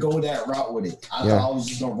for you to go that route with it. I thought I was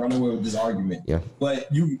just gonna run away with this argument. Yeah.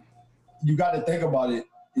 But you got to think about it.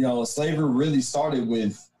 You know, slavery really started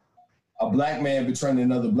with a black man betraying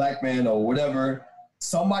another black man or whatever.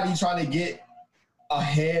 Somebody trying to get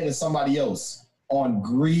ahead of somebody else on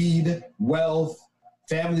greed, wealth,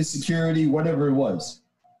 family security, whatever it was.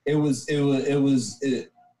 It was.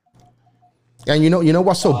 And you know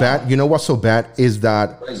what's so bad? You know what's so bad is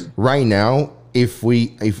that right now, if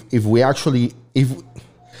we actually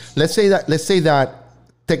let's say that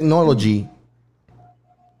technology.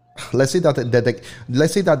 Let's say that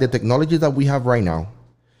the technology that we have right now,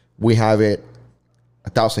 we have it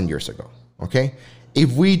 1,000 years ago. Okay,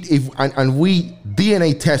 if we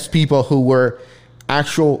DNA test people who were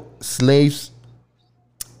actual slaves,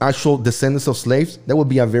 actual descendants of slaves, that would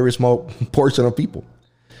be a very small portion of people.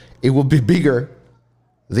 It would be bigger,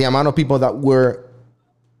 the amount of people that were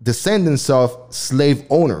descendants of slave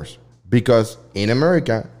owners, because in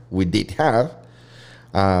America we did have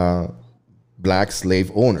black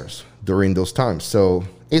slave owners during those times. So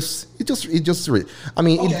it just I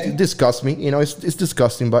mean, okay. It disgusts me, you know, it's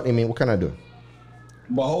disgusting, but I mean, what can I do?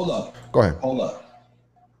 But hold up. Go ahead. Hold up.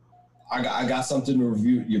 I got something to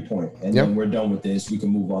review your point, and then we're done with this. We can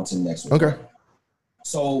move on to the next one. Okay.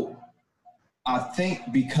 So I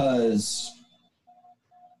think because,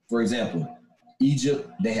 for example,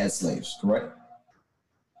 Egypt, they had slaves, correct?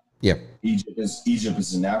 Yeah. Egypt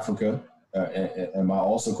is in Africa. Am I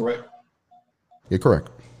also correct? You're correct.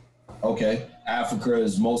 Okay. Africa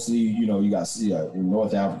is mostly, you know, you got in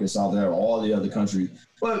North Africa, South Africa, all the other countries.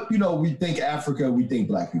 But, you know, we think Africa, we think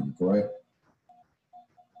black people, correct?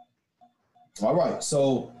 All right.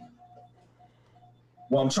 So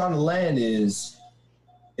what I'm trying to land is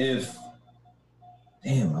if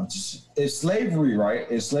slavery, right?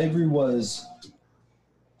 If slavery was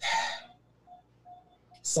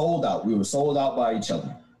sold out, we were sold out by each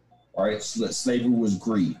other, right? Slavery was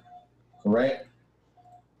greed, correct?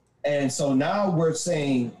 And so now we're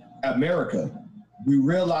saying, America, we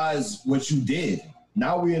realize what you did.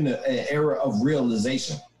 Now we're in an era of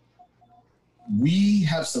realization. We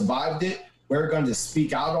have survived it. We're going to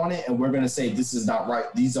speak out on it, and we're going to say, this is not right.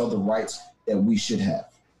 These are the rights that we should have.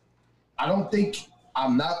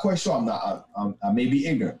 I'm not quite sure. I may be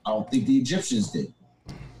ignorant. I don't think the Egyptians did.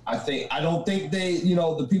 I don't think they, you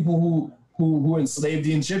know, the people who enslaved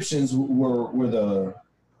the Egyptians were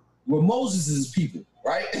Moses' people,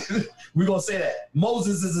 right? We're gonna say that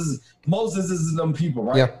Moses is them people,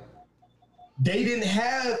 right? Yeah. They didn't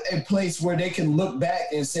have a place where they can look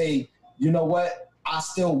back and say, you know what, I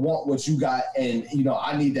still want what you got, and you know,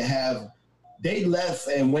 I need to have. They left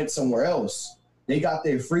and went somewhere else. They got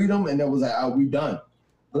their freedom, and it was like, we done.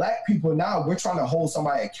 Black people now, we're trying to hold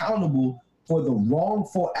somebody accountable for the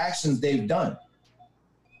wrongful actions they've done.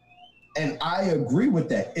 And I agree with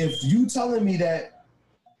that. If you telling me that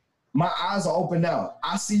my eyes are open now,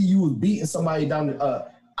 I see you beating somebody down,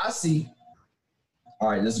 I see, all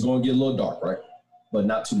right, this is going to get a little dark, right? But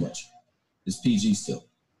not too much. It's PG still.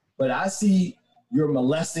 But I see you're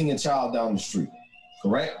molesting a child down the street,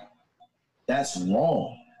 correct? That's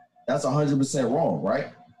wrong. That's 100% wrong, right?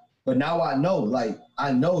 But now I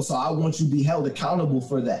know, so I want you to be held accountable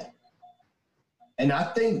for that. And I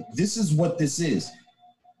think this is what this is.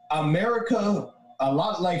 America, a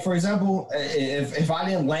lot, like, for example, if I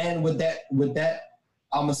didn't land with that,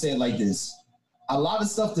 I'm gonna say it like this. A lot of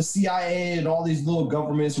stuff the CIA and all these little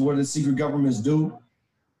governments, what the secret governments do,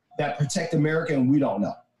 that protect America, and we don't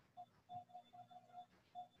know.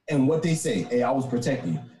 And what they say, hey, I was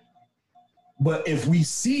protecting you. But if we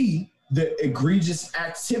see the egregious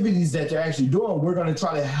activities that they're actually doing, we're going to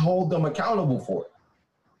try to hold them accountable for it.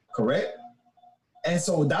 Correct? And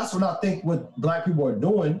so that's what I think what Black people are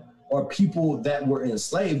doing, or people that were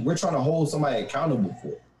enslaved, we're trying to hold somebody accountable for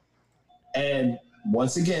it. And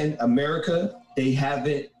once again, America, they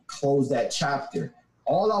haven't closed that chapter.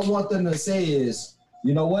 All I want them to say is,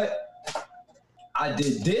 you know what? I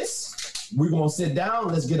did this. We're going to sit down.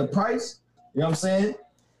 Let's get a price. You know what I'm saying?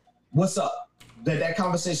 What's up? That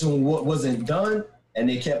conversation wasn't done, and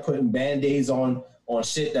they kept putting band-aids on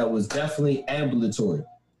shit that was definitely ambulatory.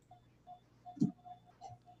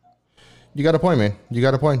 You got a point, man. You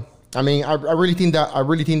got a point. I mean, I really think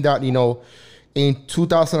that, you know, in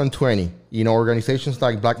 2020, you know, organizations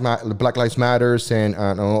like Black Lives Matters and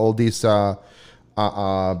all these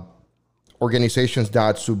organizations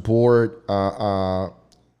that support Black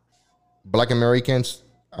Americans,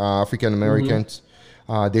 African Americans,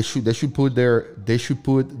 they should put their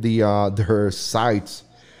sights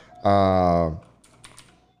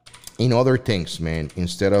in other things, man,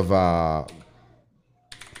 instead of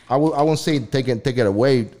I won't say take it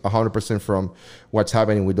away 100% from what's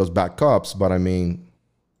happening with those bad cops, but I mean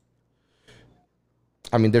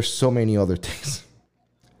there's so many other things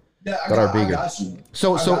that are bigger.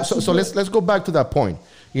 So let's go back to that point.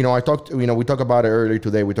 You know, we talked about it earlier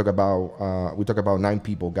today. We talk about 9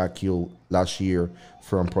 people got killed last year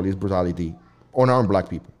from police brutality, unarmed Black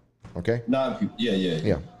people. Okay. 9 people.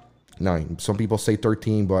 Yeah. 9. Some people say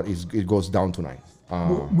 13, but it goes down to 9.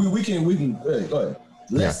 We can go ahead.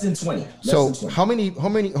 Less than 20. How many?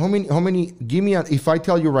 Give me if I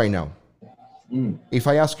tell you right now, if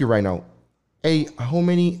I ask you right now, hey,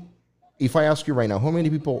 if I ask you right now, how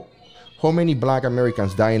many Black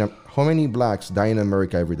Americans die how many Blacks die in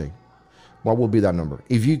America every day? What will be that number?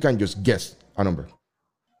 If you can just guess a number.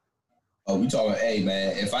 Oh, we talking, hey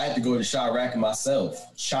man, if I had to go to Chirac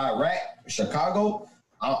myself, Chicago,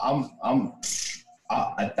 I'm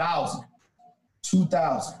 1,000,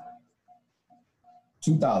 2,000.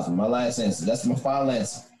 2,000, my last answer. That's my final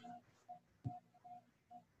answer.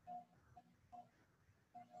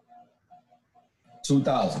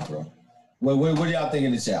 $2,000, bro. What do y'all think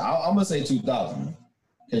in the chat? I'm gonna say 2,000.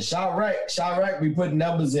 Cause Chirac be putting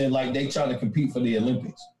numbers in like they trying to compete for the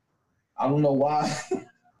Olympics. I don't know why.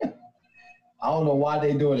 I don't know why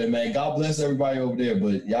they doing it, man. God bless everybody over there,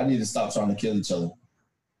 but y'all need to stop trying to kill each other.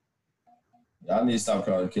 Y'all need to stop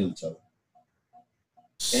trying to kill each other.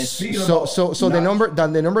 And so the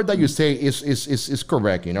number that you say is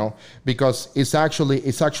correct, you know, because it's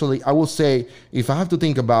actually I will say, if I have to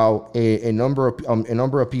think about a number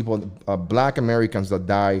of people, Black Americans that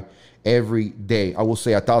die every day, I will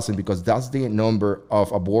say 1,000, because that's the number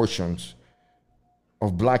of abortions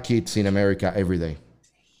of Black kids in America every day.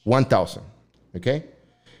 1,000. Okay,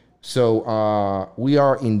 so we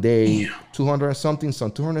are in day 200 something,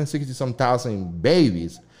 some 260 some thousand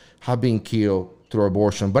babies have been killed through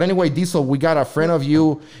abortion. But anyway, Diesel, we got a friend of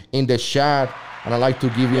you in the chat, and I'd like to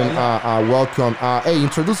give him a welcome. Hey,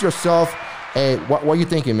 introduce yourself. Hey, what are you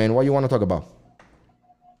thinking, man? What you want to talk about?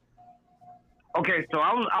 Okay, so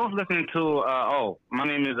I was listening to, my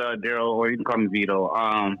name is Daryl, or you can call me Vito.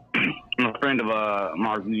 I'm a friend of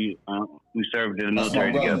Mark. We served in the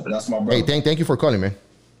military together. That's my brother. Hey, thank you for calling, man.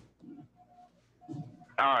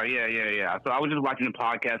 Oh, yeah. So I was just watching the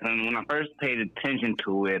podcast, and when I first paid attention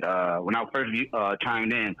to it, when I first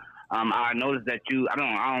chimed in, I noticed that I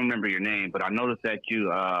don't remember your name, but I noticed that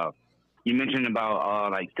you mentioned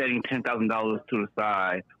about like setting $10,000 to the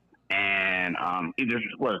side and either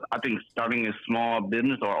I think starting a small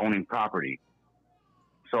business or owning property.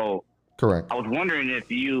 So correct. I was wondering if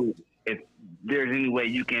there's any way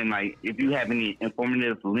you can, like, if you have any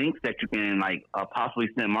informative links that you can like possibly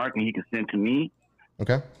send Mark and he can send to me.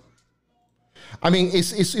 Okay. I mean,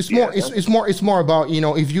 it's more about, you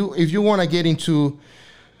know, if you want to get into,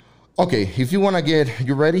 okay, if you want to get,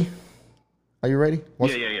 you ready? Are you ready?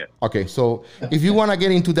 Yeah. Okay, so if you want to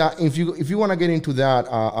get into that, if you want to get into that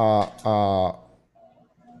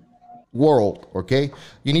world, okay,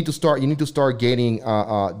 you need to start getting.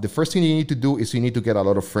 The first thing you need to do is you need to get a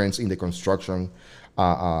lot of friends in the construction,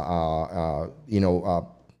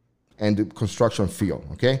 and the construction field.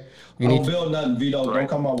 Okay, I don't build nothing, Vito. Don't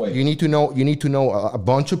come my way. You need to know a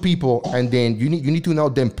bunch of people, and then you need to know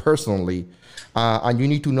them personally. And you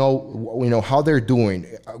need to know, how they're doing,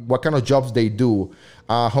 what kind of jobs they do,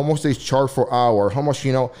 how much they charge for hour, how much,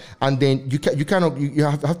 and then you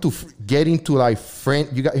have to get into like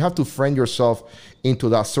you have to friend yourself into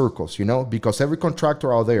that circles, because every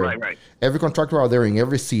contractor out there, every contractor out there in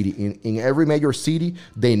every city, in every major city,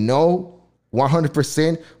 they know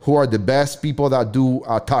 100% who are the best people that do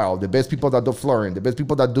tile, the best people that do flooring, the best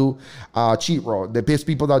people that do sheetrock, the best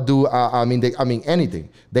people that do anything.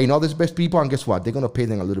 They know these best people, and guess what? They're gonna pay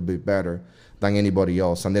them a little bit better than anybody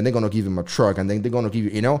else, and then they're gonna give them a truck, and then they're gonna give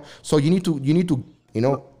you, So you need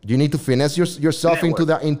to finesse yourself into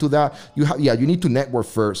that. You need to network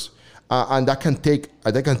first. And that can take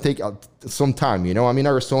some time, I'm in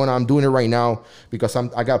Arizona. I'm doing it right now because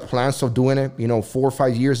I got plans of doing it, 4 or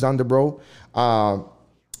 5 years down the road.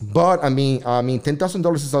 But I mean,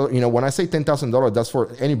 $10,000 is, when I say $10,000, that's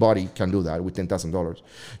for anybody can do that with $10,000.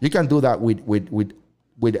 You can do that with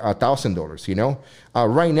 $1,000.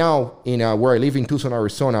 Right now where I live in Tucson,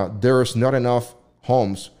 Arizona, there's not enough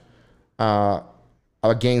homes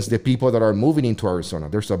against the people that are moving into Arizona.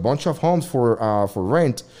 There's a bunch of homes for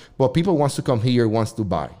rent, but people wants to come here, wants to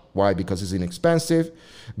buy. Why? Because it's inexpensive,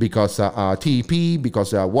 because TEP,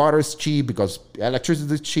 because water is cheap, because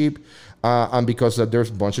electricity is cheap. And because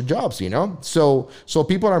there's a bunch of jobs, So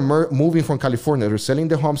people are moving from California. They're selling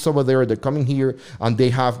the homes over there. They're coming here, and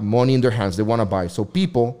they have money in their hands. They want to buy. So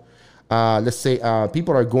people, let's say,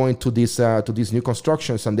 people are going to these new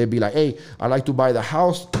constructions, and they be like, "Hey, I like to buy the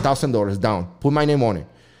house, $1,000 down. Put my name on it."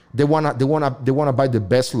 They wanna buy the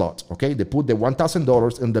best lot. Okay, they put the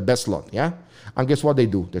 $1,000 in the best lot. Yeah, and guess what they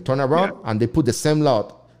do? They turn around and they put the same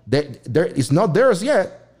lot. It's not theirs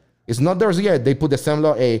yet. It's not theirs yet. They put the same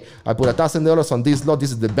lot. Hey, I put $1,000 on this lot.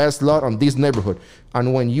 This is the best lot on this neighborhood.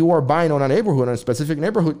 And when you are buying on a neighborhood, on a specific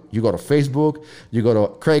neighborhood, you go to Facebook, you go to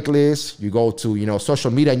Craigslist, you go to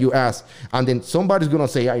social media, and you ask. And then somebody's gonna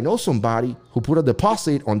say, I know somebody who put a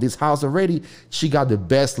deposit on this house already. She got the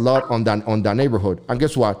best lot on that neighborhood. And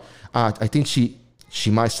guess what? I think she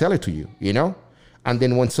might sell it to you. And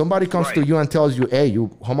then when somebody comes to you and tells you, hey,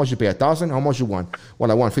 how much you pay? $1,000? How much you want?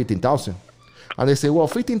 Well, I want $15,000. And they say, well,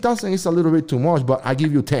 $15,000 is a little bit too much, but I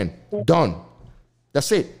give you 10. Done. That's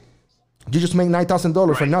it. You just make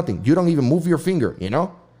 $9,000 for nothing. You don't even move your finger,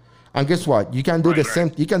 And guess what? You can do the same.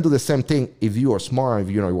 You can do the same thing if you are smart, if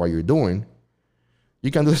you know what you're doing. You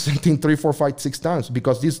can do the same thing 3, 4, 5, 6 times,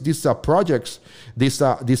 because these projects, these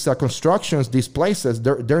constructions, these places,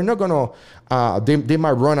 they're not gonna. They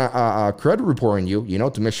might run a credit report on you,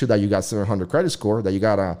 to make sure that you got 700 credit score, that you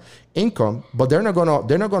got a income, but they're not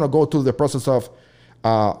gonna go through the process of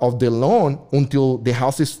the loan until the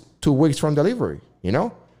house is 2 weeks from delivery,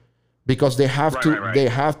 because they have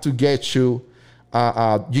to get you.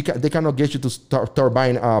 They cannot get you to start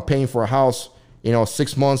buying, paying for a house,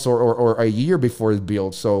 6 months or a year before it's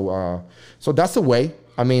built. So that's the way.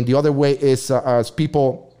 I mean, the other way is as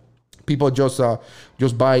people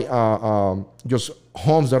just buy just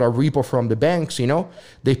homes that are repo from the banks.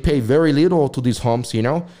 They pay very little to these homes,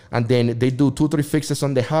 and then they do 2, 3 fixes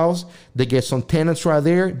on the house. They get some tenants right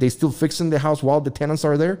there. They still fixing the house while the tenants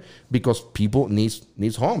are there, because people needs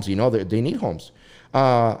homes. They need homes.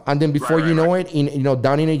 And then before you know it,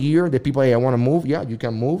 down in a year, the people, hey, I want to move. Yeah, you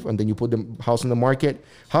can move. And then you put the house in the market.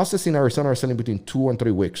 Houses in Arizona are selling between 2 and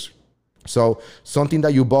 3 weeks. So something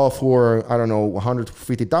that you bought for, I don't know,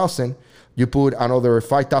 $150,000, you put another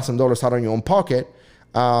 $5,000 out of your own pocket.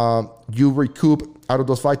 You recoup out of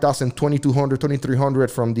those $5,000, $2,200, $2,300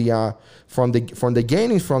 from the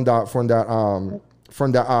gains from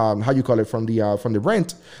the how you call it, from the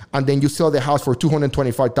rent, and then you sell the house for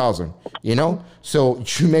 $225,000. So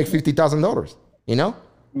you make $50,000.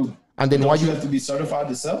 And then why you have to be certified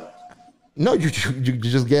to sell? No, you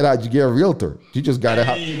just get a realtor. You just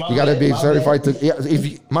gotta be certified to. Yeah,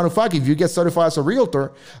 matter of fact, if you get certified as a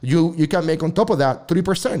realtor, you can make on top of that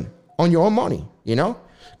 3% on your own money.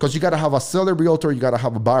 Because you gotta have a seller realtor, you gotta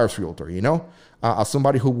have a buyer's realtor.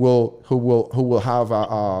 Somebody who will have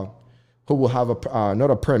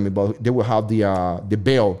not a permit, but they will have the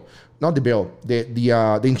bail, not the bail,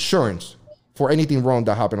 the insurance for anything wrong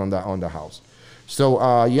that happened on the house. So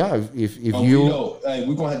if you, hey,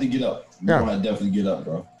 we're gonna have to get up. We're gonna have to definitely get up,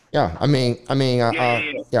 bro. Yeah,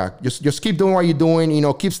 just keep doing what you're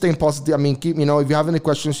doing. Keep staying positive. Keep, if you have any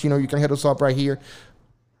questions, you can hit us up right here.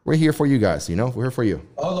 We're here for you guys. We're here for you.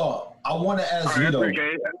 Hold on, I want to ask you though.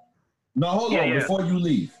 No, hold on before you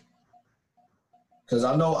leave. Because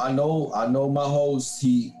I know my host.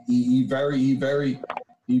 He got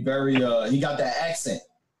that accent.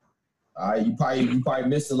 All right, you probably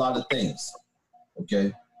missed a lot of things.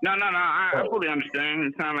 Okay. No. I fully understand.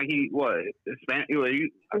 It sounds like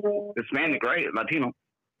Hispanic, right? Latino.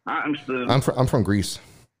 I understood. I'm from Greece.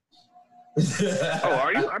 Oh,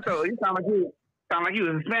 are you? I thought you sound like you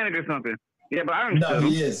was Hispanic or something. Yeah, but I understood. No,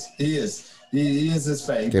 he is. He is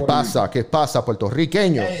Hispanic. ¿Qué pasa,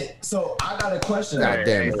 puertorriqueño? Hey, so I got a question. God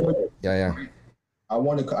damn it. Yeah. I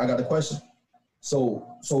got a question. So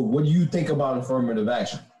what do you think about affirmative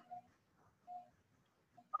action?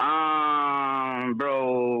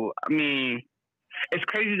 Bro, it's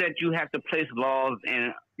crazy that you have to place laws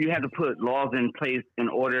and you have to put laws in place in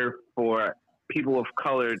order for people of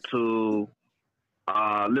color to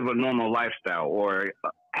live a normal lifestyle or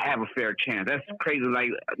have a fair chance. That's crazy. Like,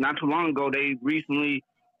 not too long ago, they recently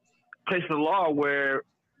placed a law where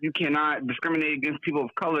you cannot discriminate against people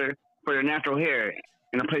of color for their natural hair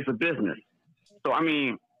in a place of business. So,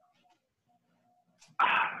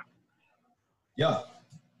 Yeah,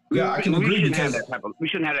 I can agree because we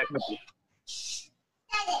shouldn't have that type of.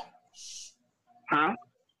 Huh?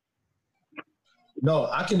 No,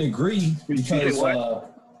 I can agree because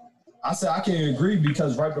I said I can agree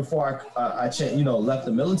because right before I left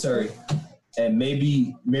the military, and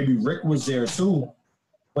maybe Rick was there too,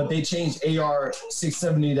 but they changed AR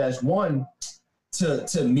 670-1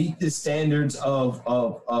 to meet the standards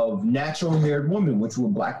of natural haired women, which were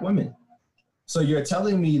Black women. So you're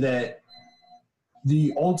telling me that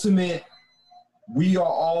the ultimate, we are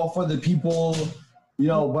all for the people,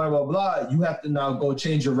 blah blah blah. You have to now go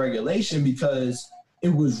change your regulation because it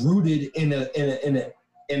was rooted in an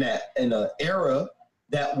era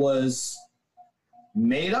that was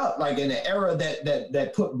made up, like in an era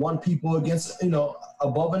that put one people against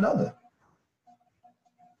above another.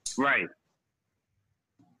 Right.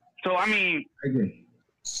 So I mean, I agree.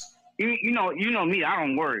 You know me. I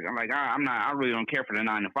don't work. I'm like I'm not. I really don't care for the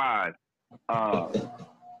 9 to 5.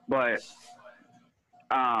 But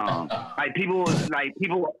people.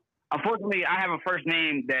 Unfortunately, I have a first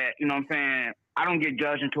name that what I'm saying. I don't get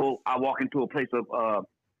judged until I walk into a place of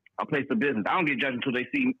business. I don't get judged until they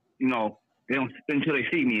see until they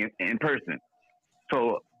see me in person.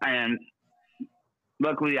 So and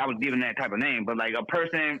luckily I was given that type of name. But like a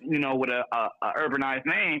person with a urbanized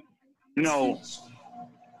name,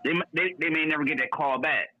 they may never get that call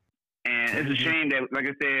back, and it's a shame that, like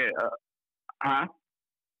I said, huh?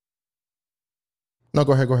 No,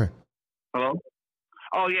 go ahead. Hello.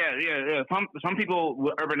 Oh yeah. Some people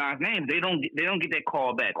with urbanized names, they don't get that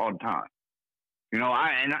call back all the time.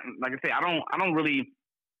 Like I say, I don't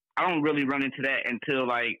really run into that until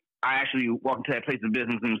like I actually walk into that place of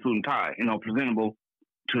business in a suit and tie, presentable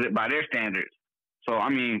by their standards. So I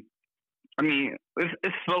mean,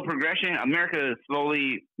 it's slow progression. America is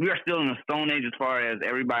we are still in the Stone Age as far as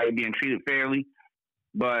everybody being treated fairly.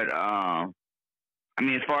 But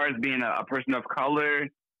as far as being a person of color,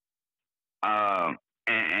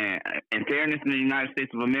 and fairness in the United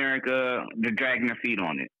States of America, they're dragging their feet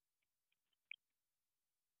on it.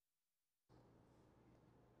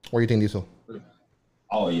 What do you think, Diesel?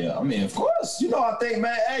 Oh yeah, of course. I think,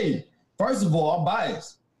 man. Hey, first of all, I'm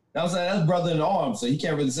biased. I'm saying that's brother in arms, so he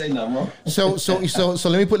can't really say nothing wrong. So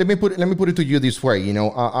let me put it to you this way.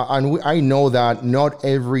 I know that not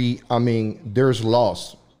every.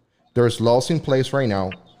 There's laws in place right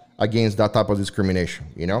now against that type of discrimination.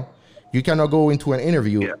 You cannot go into an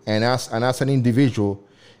interview and ask an individual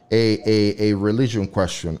a religion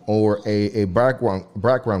question or a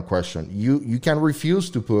background question. You can refuse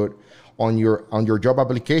to put on your job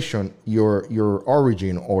application your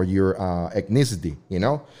origin or your ethnicity.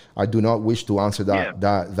 I do not wish to answer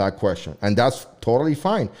that question, and that's totally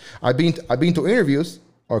fine. I've been to interviews,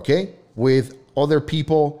 with other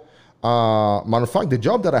people. Matter of fact, the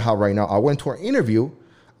job that I have right now, I went to an interview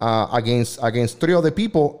against 3 other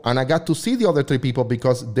people, and I got to see the other 3 people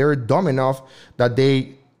because they're dumb enough that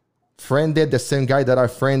they friended the same guy that I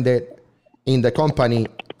friended in the company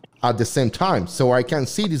at the same time. So I can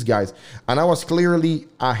see these guys, and I was clearly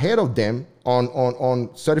ahead of them on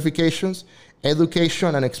certifications,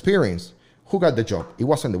 education, and experience. Who got the job? It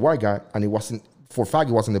wasn't the white guy, and it wasn't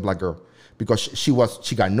the Black girl, because she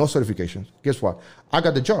got no certifications. Guess what? I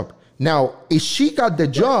got the job. Now, if she got the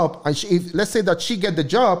job, and let's say that she get the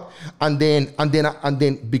job, and then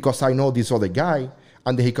because I know this other guy,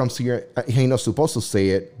 and then he comes here, he's not supposed to say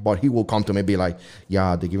it, but he will come to me and be like,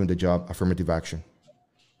 yeah, they give him the job, affirmative action.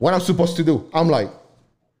 What I'm supposed to do? I'm like,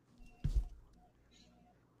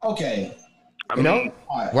 okay. Right.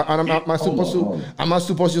 Well, am I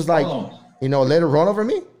supposed to just like, let it run over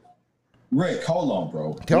me? Rick, hold on,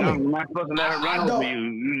 bro. Tell me. You're not supposed to let it run over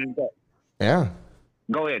you. Yeah.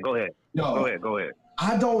 Go ahead. Go ahead.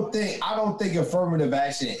 I don't think affirmative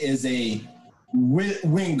action is a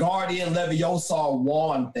Wingardium Leviosa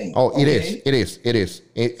wand thing. Oh, it is. It is.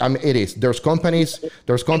 There's companies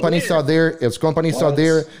out there. There's companies out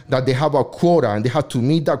there that they have a quota and they have to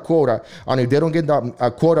meet that quota. And if they don't get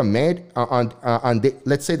that quota met, and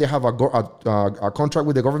let's say they have a contract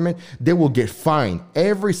with the government, they will get fined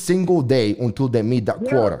every single day until they meet that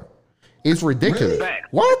quota. It's ridiculous. Really?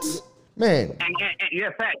 What, man? And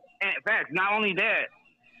facts. Not only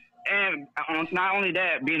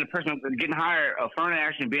that, being a person getting hired, affirmative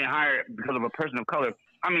action being hired because of a person of color.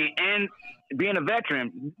 And being a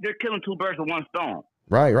veteran, they're killing 2 birds with 1 stone.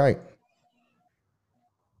 Right.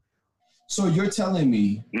 So you're telling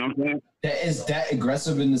me, you know what I'm saying, that is that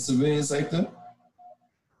aggressive in the civilian sector?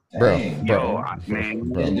 Bro, man,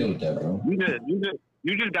 you can't deal with that, bro.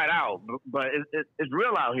 You just got out, but it's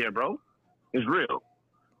real out here, bro. It's real.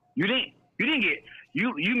 You didn't get.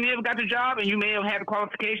 You may have got the job and you may have had the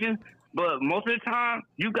qualifications, But most of the time,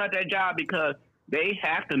 you got that job because they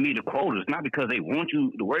have to meet the quotas, not because they want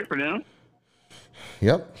you to work for them.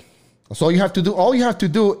 Yep. So all you have to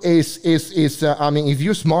do is I mean, if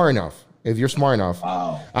you're smart enough,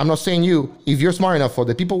 Wow. I'm not saying you, if you're smart enough, for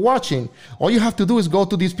the people watching, all you have to do is go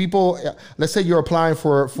to these people. Let's say you're applying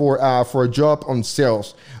for a job on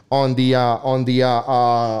sales on the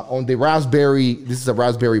Raspberry. This is a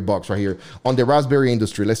Raspberry box right here on the Raspberry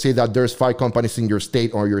industry. Let's say that there's 5 companies in your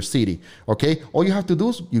state or your city. Okay. All you have to do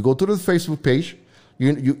is you go to the Facebook page,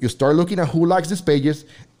 you start looking at who likes these pages,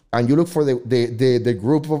 and you look for the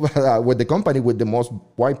group of with the company with the most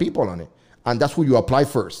white people on it, and that's who you apply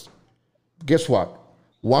first. Guess what?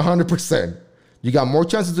 100%. You got more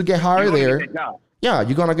chances to get hired there. Yeah,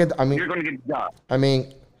 you're gonna get. I mean, you're gonna get the job. I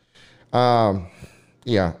mean,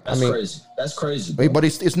 yeah. That's crazy. That's crazy. Bro. But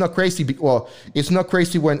it's not crazy. Well, it's not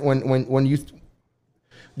crazy when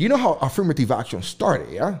you know how affirmative action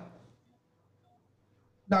started. Yeah.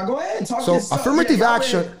 Now go ahead and talk. So affirmative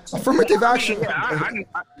action.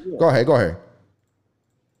 Go ahead.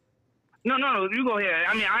 No, you go ahead.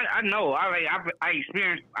 I mean, I know. I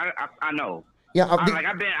experienced. I know. Yeah, I've been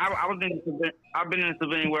in the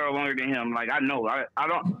civilian world longer than him. Like I know.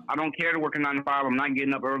 I don't care to work a 9 to 5. I'm not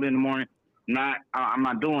getting up early in the morning. I'm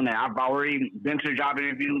not doing that. I've already been to job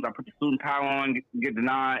interviews. I put the student power on, get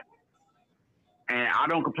denied, and I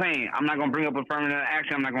don't complain. I'm not gonna bring up affirmative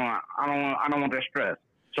action. I'm not gonna. I don't want that stress.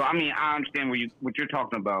 So I mean, I understand what you're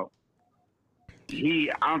talking about. I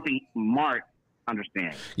don't think Mark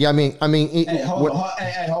understand. Yeah, I mean. Hey, hold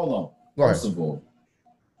on. First of all,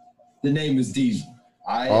 the name is Diesel.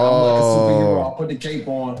 I'm like a superhero. I'll put the cape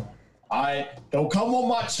on. Don't come on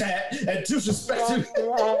my chat and disrespect me.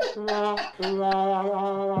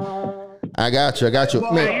 I got you.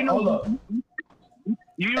 Well, man, hold up.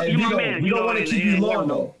 You my man. We don't want to keep you long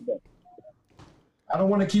though. I don't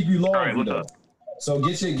want to keep you long. All right, though. So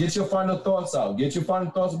get your final thoughts out. Get your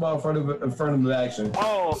final thoughts about affirmative action.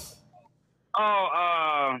 Like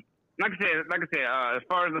I said, as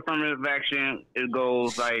far as affirmative action, it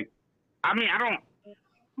goes like, I mean, I don't,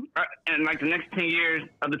 and like the next 10 years,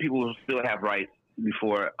 other people will still have rights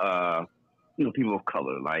before, people of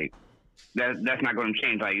color. Like that's not going to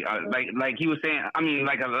change. Like he was saying. I mean,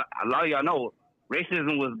 like a lot of y'all know,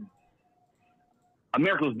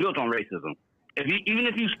 America was built on racism. Even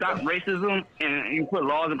if you stop racism and you put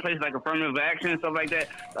laws in place like affirmative action and stuff like that,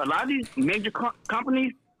 a lot of these major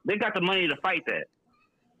companies, they got the money to fight that.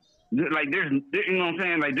 Like you know what I'm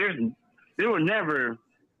saying? Like there will never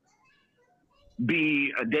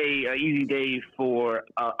be an easy day for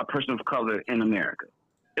a person of color in America.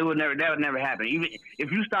 That would never happen. Even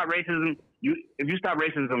if you stop racism,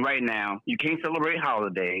 right now, you can't celebrate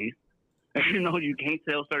holidays. You can't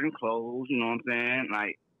sell certain clothes. You know what I'm saying?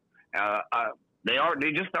 Like,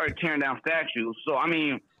 they just started tearing down statues. So I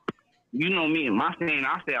mean, you know me, I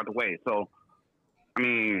stay out the way. So I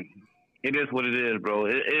mean, it is what it is, bro.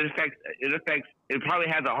 It probably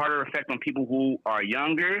has a harder effect on people who are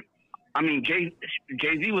younger. I mean,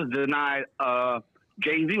 Jay-Z was denied.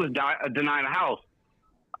 Denied a house,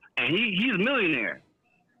 and he's a millionaire,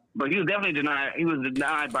 but he was definitely denied. He was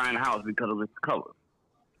denied buying a house because of his color.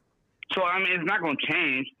 So I mean, it's not going to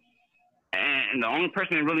change. And the only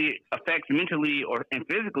person it really affects mentally and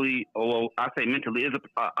physically, or I say mentally, is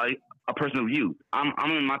a person of youth. I'm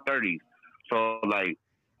in my 30s, so like,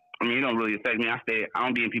 I mean, it don't really affect me. I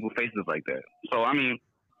don't be in people's faces like that. So I mean,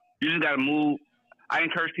 you just got to move. I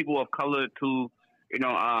encourage people of color to,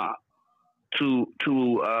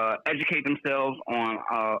 to educate themselves on,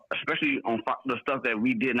 especially on the stuff that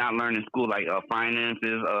we did not learn in school, like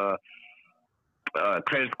finances,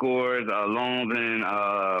 credit scores, loans, and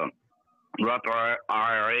Roth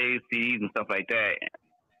IRAs, CDs, and stuff like that,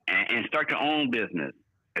 and start your own business.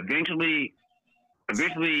 Eventually,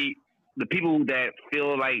 the people that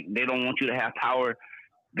feel like they don't want you to have power,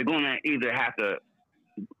 they're going to either have to,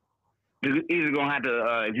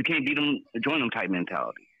 if you can't beat them, join them type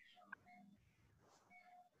mentality.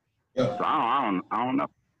 Yeah. So I don't know.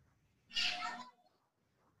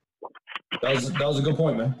 That was a good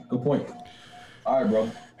point, man. Good point. All right, bro.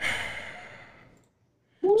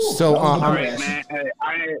 So, all right, man.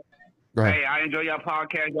 Hey, I enjoy y'all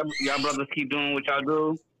podcast. Y'all brothers keep doing what y'all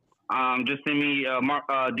do. Just send me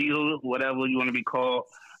Diesel, whatever you want to be called.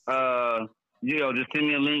 Just send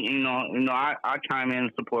me a link. I chime in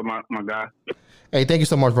and support my guy. Hey, thank you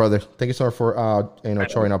so much, brother. Thank you so much for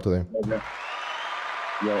showing up today.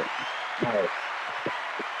 Yo.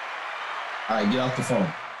 All right, get off the phone.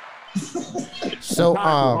 So,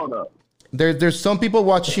 Hold up. There's some people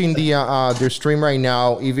watching their stream right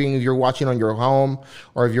now. Even if you're watching on your home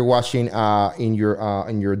or if you're watching in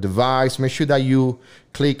your device, make sure that you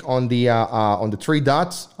click on the three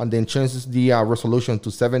dots and then change the resolution to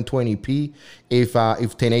 720p if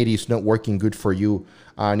 1080 is not working good for you.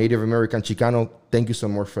 Native American Chicano, thank you so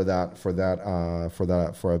much for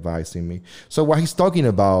advising me. So what he's talking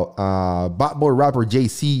about, Bad Boy rapper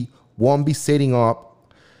JC won't be setting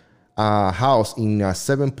up a house in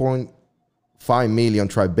 7.5 million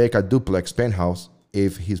Tribeca duplex penthouse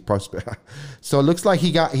if he's prosper. So it looks like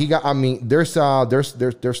he got. I mean, there's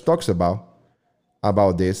talks about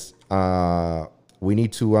this. We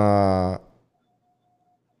need to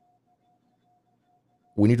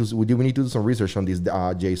do some research on this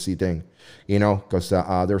JC thing, you know, because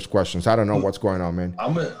there's questions. I don't know what's going on, man.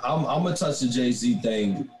 I'm gonna touch the Jay-Z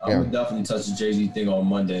thing. I'm gonna definitely touch the Jay-Z thing on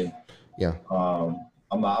Monday. Yeah.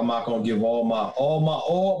 I'm not gonna give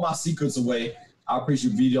all my secrets away. I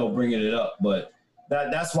appreciate Vito bringing it up, but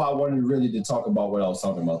that's why I wanted really to talk about what I was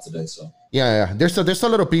talking about today. So yeah. There's a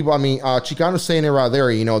lot of people. I mean, Chicano's saying it right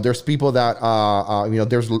there. You know, there's people that you know,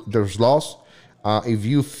 there's laws. If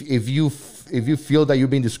you feel that you've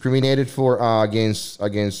been discriminated for against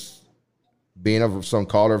being of some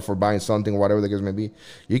color for buying something, whatever the case may be,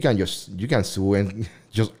 you can sue and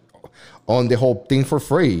just own the whole thing for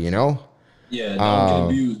free. You know. Yeah, don't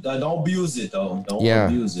abuse. Don't abuse it though. Don't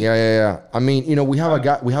abuse it. Yeah. I mean, you know, we have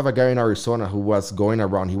a guy in Arizona who was going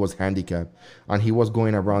around. He was handicapped, and he was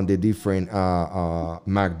going around the different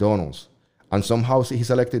McDonald's, and somehow he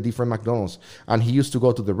selected different McDonald's, and he used to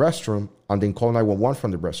go to the restroom and then call 911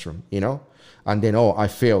 from the restroom, you know, and then I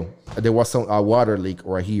failed. There was a water leak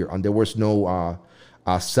right here, and there was no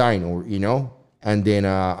sign, or you know, and then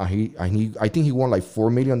I think he won like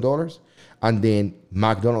 $4 million, and then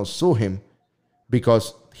McDonald's sued him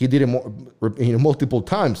because he did it multiple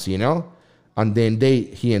times, you know, and then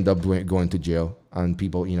he ended up going to jail, and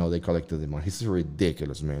people, you know, they collected the money. This is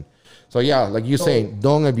ridiculous, man. So yeah, like you're saying,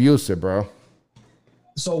 don't abuse it, bro.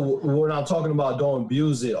 So when I'm talking about don't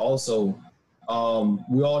abuse it, also,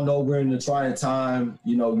 we all know we're in a trying time.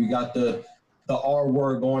 You know, we got the R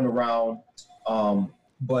word going around,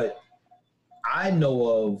 but I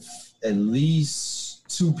know of at least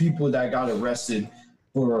 2 people that got arrested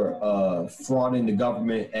for fraud in the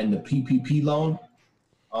government and the PPP loan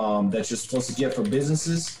that you're supposed to get for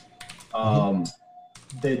businesses.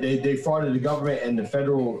 They frauded the government, and the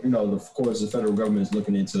federal, you know, of course, the federal government is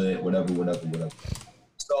looking into it, whatever.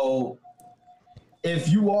 So if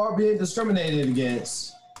you are being discriminated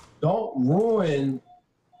against, don't ruin,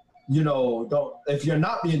 you know, if you're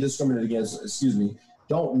not being discriminated against,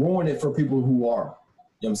 don't ruin it for people who are. You know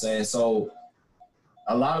what I'm saying? So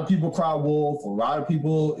a lot of people cry wolf. A lot of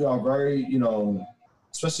people are very, you know,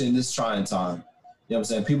 especially in this trying time. You know what I'm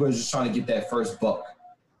saying? People are just trying to get that first buck.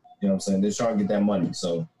 You know what I'm saying? They're trying to get that money.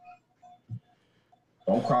 So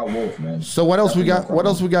don't cry wolf, man. So what else we got? What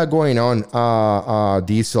else we got going on,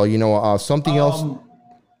 Diesel? You know, something else.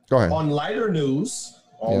 Go ahead. On lighter news,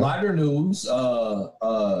 the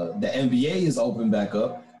NBA is open back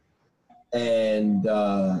up, and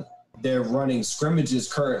they're running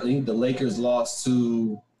scrimmages currently. The Lakers lost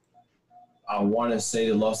to, I want to say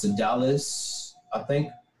they lost to Dallas, I think,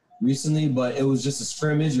 recently, but it was just a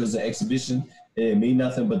scrimmage. It was an exhibition. It didn't mean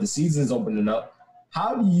nothing, but the season's opening up.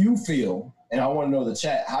 How do you feel, and I want to know the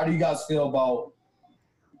chat, how do you guys feel about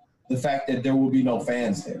the fact that there will be no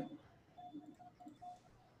fans there?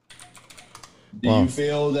 Do you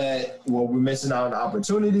feel that, well, we're missing out on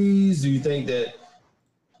opportunities? Do you think that,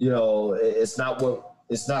 you know, it's not going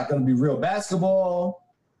to be real basketball?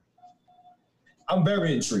 I'm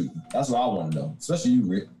very intrigued. That's what I want to know, especially you,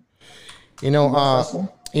 Rick. You know, I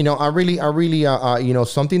really, you know,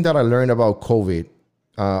 something that I learned about COVID,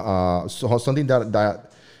 so something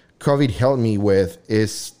that COVID helped me with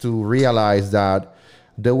is to realize that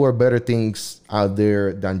there were better things out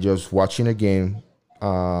there than just watching a game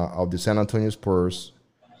of the San Antonio Spurs,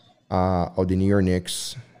 of the New York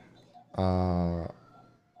Knicks, of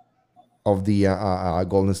the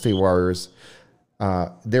Golden State Warriors.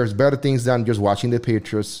 There's better things than just watching the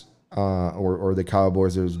Patriots or the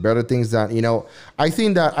Cowboys. There's better things than, you know. I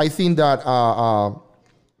think that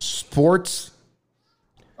sports,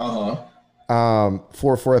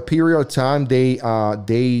 for a period of time,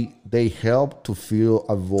 they help to fill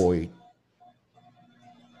a void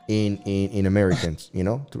in Americans, you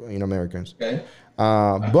know, in Americans. Okay.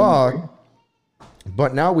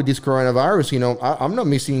 But now with this coronavirus, you know, I'm not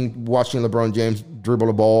missing watching LeBron James dribble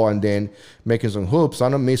a ball and then making some hoops.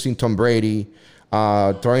 I'm not missing Tom Brady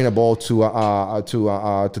throwing a ball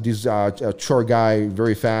to this short guy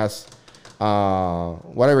very fast.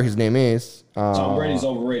 whatever his name is. Tom Brady's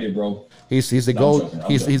overrated, bro. He's the goat.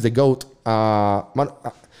 He's the goat.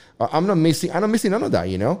 I'm not missing none of that,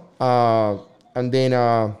 you know. And then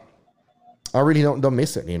I really don't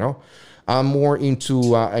miss it, you know. I'm more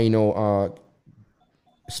into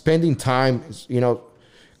spending time, you know,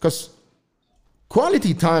 because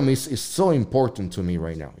quality time is so important to me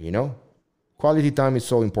right now, you know. Quality time is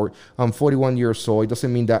so important. I'm 41 years old. It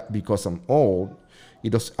doesn't mean that because I'm old.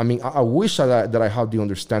 It does. I mean, I wish that I have the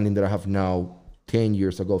understanding that I have now 10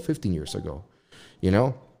 years ago, 15 years ago, you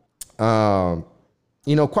know.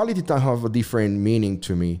 Quality time have a different meaning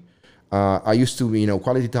to me. I used to,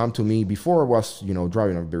 quality time to me before was,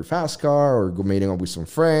 driving a very fast car or meeting up with some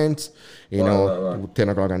friends, 10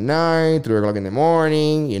 o'clock at night, 3 o'clock in the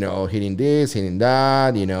morning, hitting this, hitting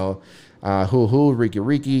that,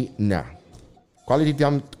 Ricky. Nah. Quality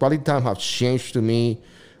time have changed to me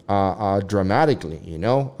dramatically,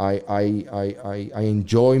 I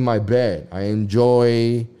enjoy my bed. I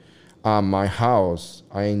enjoy my house.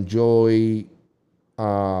 I enjoy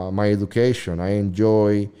my education. I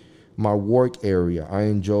enjoy my work area. I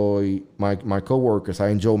enjoy my coworkers. I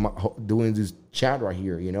enjoy doing this chat right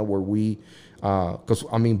here, where we, because,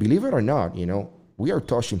 believe it or not, we are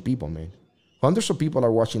touching people, man. Hundreds of people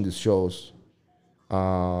are watching these shows.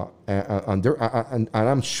 And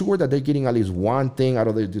I'm sure that they're getting at least one thing out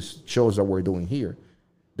of these shows that we're doing here.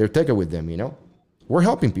 They're taking with them, We're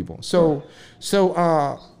helping people. So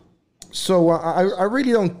I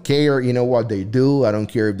really don't care, what they do. I don't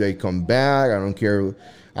care if they come back. I don't care.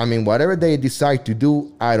 Whatever they decide to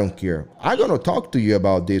do, I don't care. I'm gonna talk to you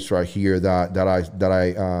about this right here that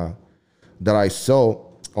I saw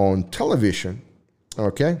on television.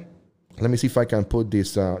 Okay, let me see if I can put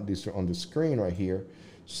this on the screen right here.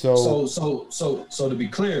 So to be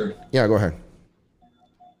clear, yeah, go ahead.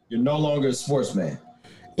 You're no longer a sportsman.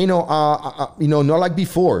 Not like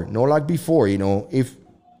before.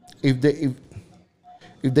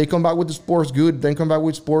 If they come back with the sports, good. Then come back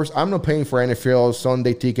with sports. I'm not paying for NFL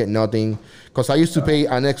Sunday ticket, nothing. Because I used to pay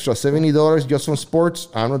an extra $70 just on sports.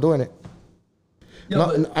 I'm not doing it.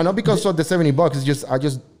 Yeah, not because of the $70. It's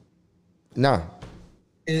just nah.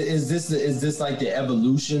 Is this like the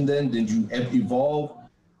evolution then? Did you evolve?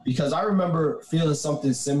 Because I remember feeling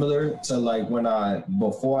something similar to like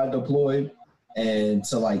before I deployed and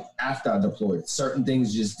to like after I deployed. Certain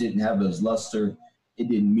things just didn't have as luster. It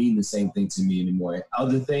didn't mean the same thing to me anymore. And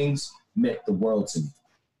other things meant the world to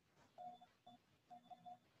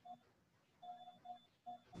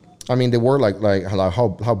me. They were like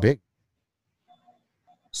how big?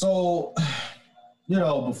 So,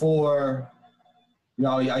 before,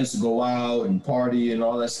 I used to go out and party and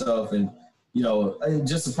all that stuff. And,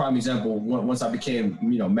 just a prime example, once I became,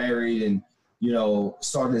 married and,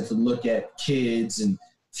 started to look at kids and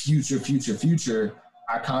future,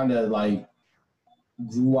 I kind of like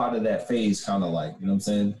grew out of that phase, kind of like, you know what I'm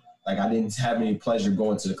saying? Like I didn't have any pleasure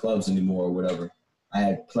going to the clubs anymore or whatever. I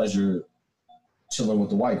had pleasure chilling with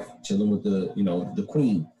the wife, chilling with the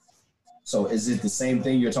queen. So is it the same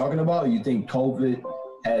thing you're talking about? Or you think COVID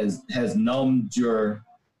has numbed your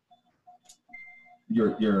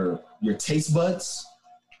taste buds?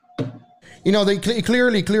 They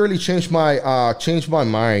clearly changed my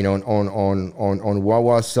mind on what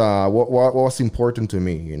was important to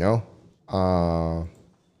me,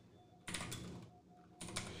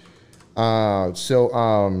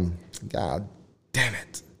 God damn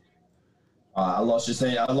it. I lost your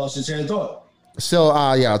train of thought. So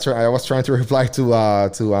I was trying to reply to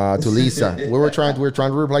Lisa. we were trying to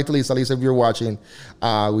reply to Lisa. Lisa, if you're watching,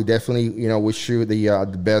 we definitely wish you the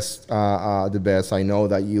best. The best. I know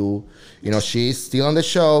that she's still on the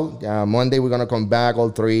show. Monday we're gonna come back, all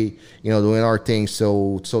three, doing our thing.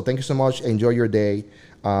 So thank you so much. Enjoy your day.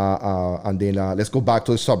 And then let's go back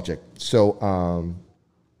to the subject.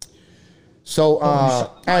 Don't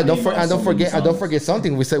forget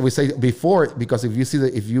something we say before, because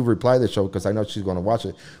if you reply the show, because I know she's gonna watch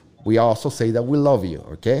it, we also say that we love you.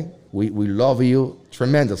 Okay, we love you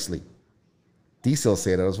tremendously. Diesel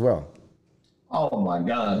said it as well. Oh my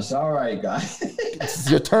gosh! All right, guys, it's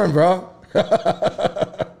your turn, bro.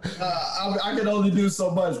 I can only do so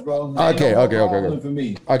much, bro. Okay. For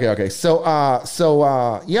me. Okay. So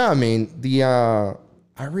yeah,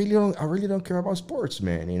 I really don't care about sports,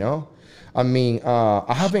 man.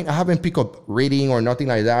 I haven't picked up reading or nothing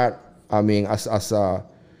like that.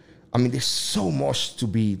 There's so much to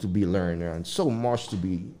be learned and so much to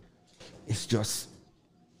be. It's just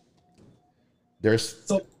there's.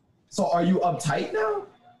 So are you uptight now?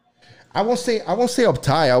 I won't say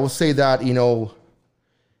uptight. I will say that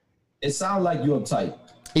It sounds like you're uptight.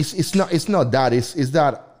 It's not that. It's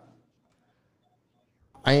that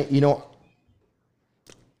It's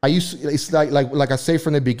like I say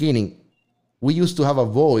from the beginning, we used to have a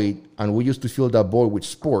void, and we used to fill that void with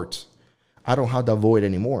sports. I don't have that void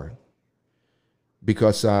anymore,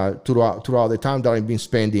 because throughout the time that I've been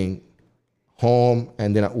spending home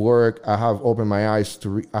and then at work, I have opened my eyes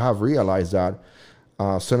I have realized that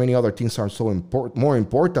so many other things are so more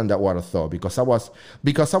important than what I thought, because I was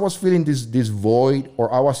feeling this void,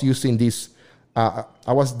 or I was using this, I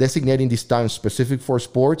was designating this time specific for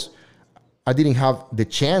sports. I didn't have the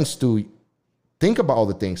chance to think about all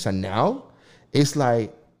the things, and now it's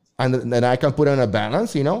like, and then I can put on a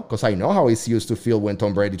balance, because I know how it used to feel when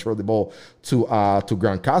Tom Brady threw the ball to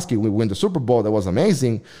Gronkowski. We win the Super Bowl. That was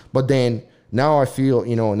amazing. But then now I feel,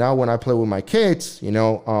 now when I play with my kids, when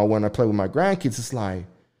I play with my grandkids, it's like,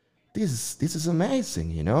 this is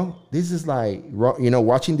amazing, This is like,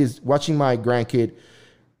 watching my grandkid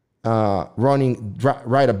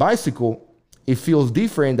ride a bicycle. It feels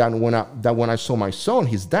different than when I saw my son,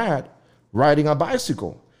 his dad, riding a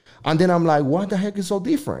bicycle. And then I'm like, what the heck is so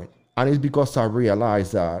different? And it's because I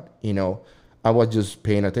realized that, I was just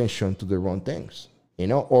paying attention to the wrong things,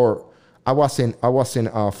 or I wasn't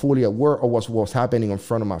fully aware of what was happening in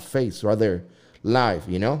front of my face, rather live,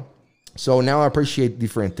 So now I appreciate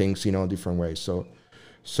different things, different ways. So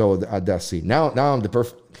that's it. Now I'm the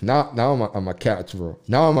perfect. Now I'm a catch, bro.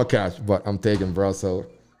 Now I'm a catch, but I'm taking, bro. So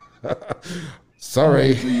sorry. I'm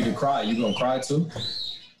ready for you to cry. You gonna cry too?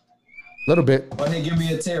 Little bit. Why didn't give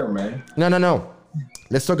me a tear, man? No.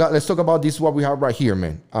 Let's talk about this. What we have right here,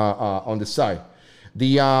 man. On the side,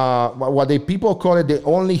 the what the people call it, the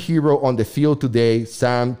only hero on the field today,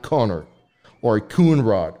 Sam Conrad, or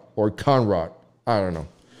Coonrod, or Conrad. I don't know.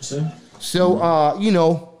 So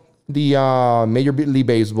the Major League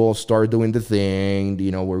Baseball started doing the thing.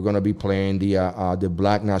 We're gonna be playing the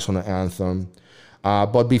Black National Anthem.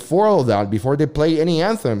 But before all that, before they play any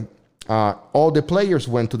anthem, all the players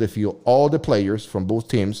went to the field, all the players from both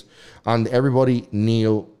teams, and everybody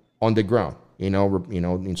kneel on the ground,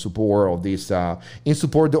 in support of this, in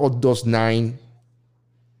support of those 9.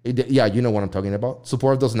 Yeah, you know what I'm talking about.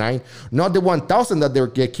 Support of those 9, not the 1,000 that they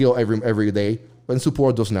get killed every day, but in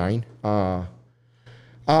support of those 9.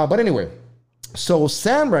 But anyway, so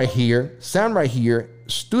Sam right here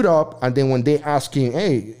stood up, and then when they asked him,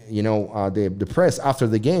 hey, the press after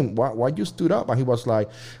the game, why you stood up? And he was like,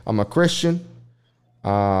 I'm a Christian.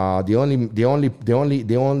 The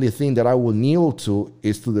only thing that I will kneel to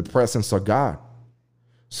is to the presence of God.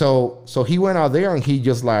 So he went out there, and he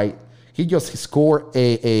just scored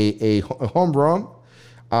a home run.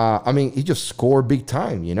 He just scored big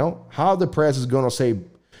time. How the press is gonna say,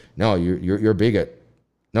 no, you're a bigot,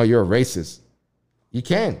 no, you're a racist. You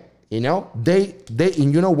can't. They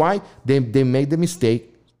and you know why? They made the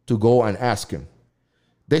mistake to go and ask him.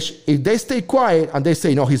 If they stay quiet and they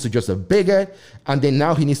say, no, he's just a bigot, and then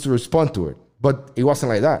now he needs to respond to it. But it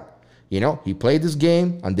wasn't like that. He played this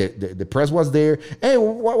game, and the press was there. Hey,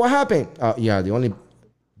 what happened?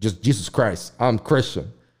 Just Jesus Christ, I'm Christian.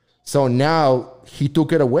 So now he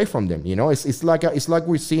took it away from them. It's like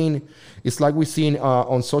we're seeing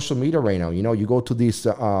on social media right now. You go to this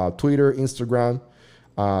Twitter, Instagram,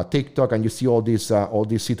 TikTok, and you see all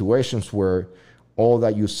these situations where all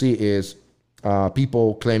that you see is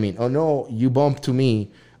people claiming, oh no, you bumped to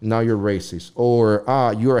me, now you're racist, or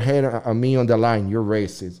you're ahead of me on the line, you're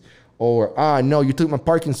racist, or no, you took my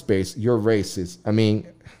parking space, you're racist.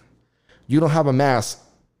 You don't have a mask,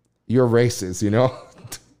 you're racist,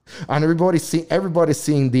 And everybody's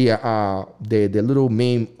seeing the little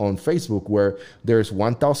meme on Facebook where there's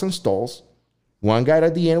 1,000 stalls, one guy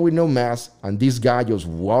at the end with no mask, and this guy just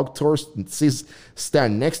walked towards,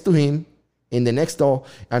 stand next to him in the next stall,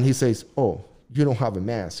 and he says, "Oh, you don't have a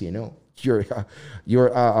mask, You're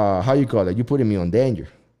how you call it? You're putting me on danger,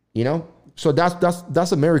 So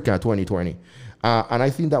that's America 2020, and I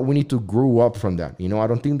think that we need to grow up from that. I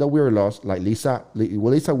don't think that we're lost. Like Lisa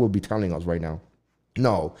will be telling us right now.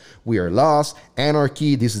 No, we are lost.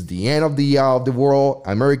 Anarchy. This is the end of the world.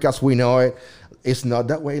 America as we know it. It's not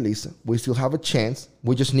that way, Lisa. We still have a chance.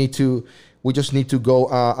 We just need to go,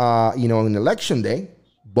 on election day,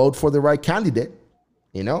 vote for the right candidate.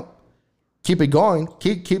 Keep it going.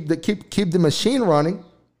 Keep the machine running.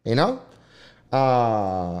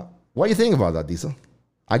 What do you think about that, Lisa?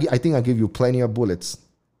 I think I give you plenty of bullets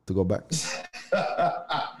to go back.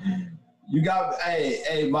 You got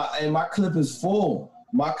my clip is full.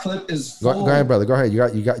 My clip is full. Go ahead, brother. Go ahead. You got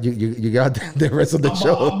the rest of the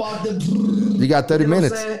show. You got 30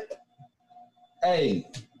 minutes. Hey,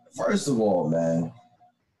 first of all, man.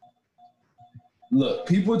 Look,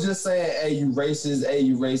 people just saying, hey, you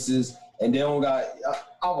racist, and they don't got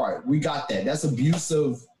all right, we got that. That's abuse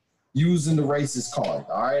of using the racist card.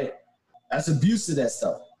 All right, that's abuse of that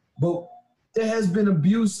stuff. But there has been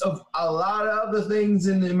abuse of a lot of other things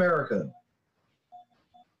in America.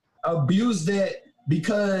 Abuse that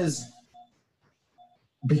because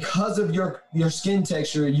of your skin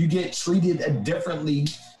texture, you get treated differently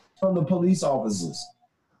from the police officers.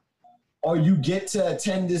 Or you get to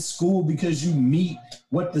attend this school because you meet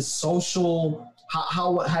what the social,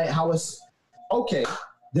 how it's, okay.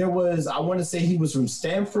 There was, I want to say he was from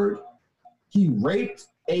Stanford. He raped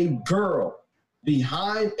a girl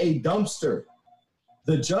behind a dumpster.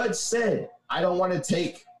 The judge said, I don't want to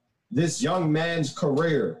take this young man's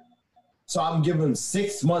career, so I'm giving him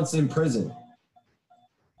 6 months in prison.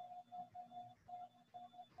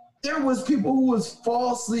 There was people who was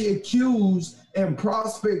falsely accused in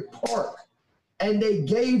Prospect Park, and they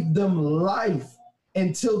gave them life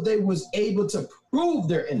until they was able to prove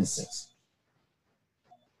their innocence.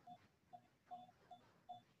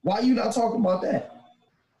 Why are you not talking about that?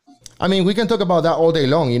 I mean, we can talk about that all day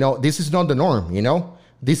long. You know, this is not the norm, you know.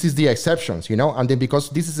 This is the exceptions, you know. And then because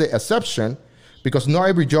this is the exception, because not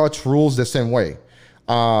every judge rules the same way.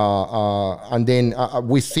 And then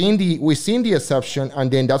we've seen the exception, and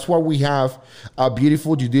then that's why we have a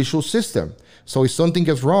beautiful judicial system. So if something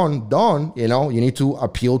gets done, you know, you need to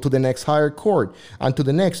appeal to the next higher court and to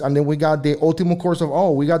the next. And then we got the ultimate court of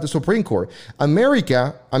all. We got the Supreme Court.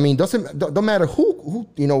 America, I mean, don't matter who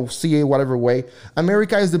you know, see it whatever way.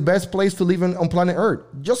 America is the best place to live on planet Earth.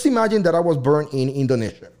 Just imagine that I was born in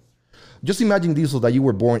Indonesia. Just imagine, Diesel, that you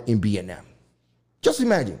were born in Vietnam. Just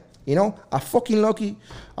imagine. You know, a fucking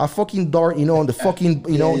dart, you know, on the fucking,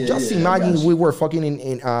 you know, imagine we were fucking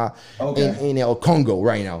in El Congo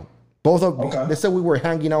right now. Both of they said we were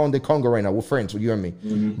hanging out in the Congo right now. We're friends with you and me.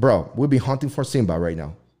 Mm-hmm. Bro, we've been hunting for Simba right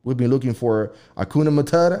now. We've been looking for Hakuna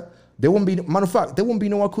Matata. There won't be, matter of fact, there won't be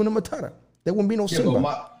no Hakuna Matata. There won't be no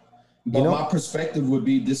Simba. But my perspective would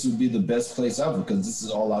be this would be the best place ever because this is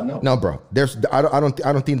all I know. No, bro. I don't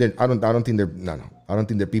think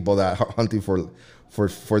the people that are hunting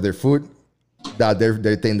for their food, that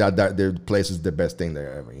they think that their place is the best thing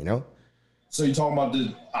there ever, you know? So you're talking about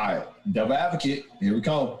devil advocate, here we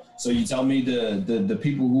come. So you tell me the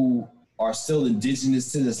people who are still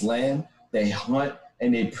indigenous to this land, they hunt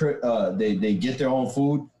and they get their own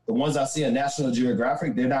food. The ones I see on National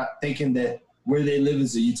Geographic, they're not thinking that where they live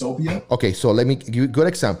is a utopia. Okay, so let me give you a good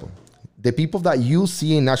example. The people that you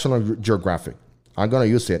see in National Geographic, I'm gonna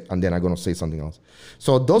use it and then I'm gonna say something else.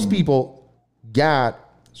 So those people got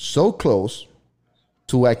so close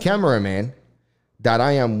to a cameraman that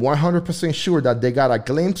I am 100% sure that they got a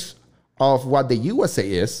glimpse of what the USA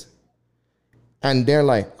is. And they're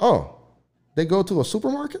like, oh, they go to a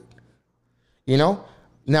supermarket? You know?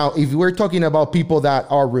 Now, if we're talking about people that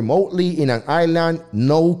are remotely in an island,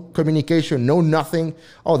 no communication, no nothing,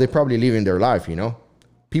 oh, they're probably living their life, you know?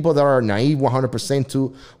 People that are naive 100%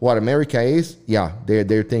 to what America is, yeah,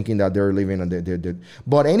 they're thinking that they're living and they're.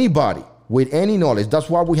 But anybody with any knowledge, that's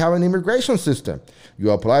why we have an immigration system.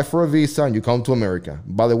 You apply for a visa and you come to America.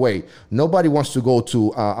 By the way, nobody wants to go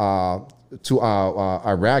to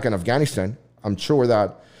Iraq and Afghanistan. I'm sure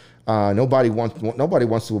that nobody wants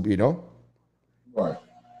to, you know. Right.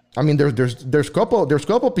 I mean, there's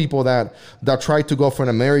couple people that try to go from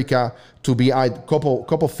America to be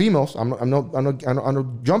couple females. I'm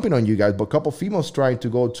not jumping on you guys, but couple females trying to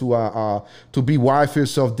go to be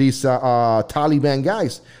wives of these Taliban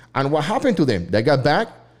guys. And what happened to them? They got back,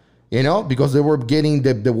 you know, because they were getting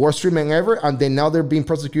the worst treatment ever, and then now they're being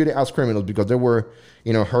prosecuted as criminals because they were,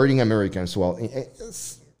 you know, hurting Americans. Well,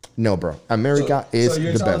 no, bro, America is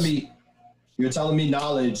the best. You're telling me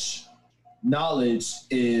knowledge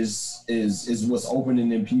is what's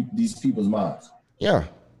opening in these people's minds. Yeah,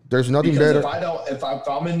 there's nothing because better. If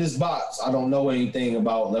I'm in this box, I don't know anything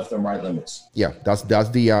about left and right limits. Yeah, that's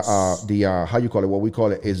the how you call it? What we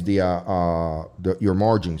call it is your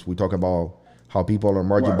margins. We talk about how people are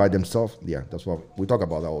margined by themselves. Yeah, that's what we talk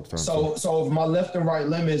about that all the time. So if my left and right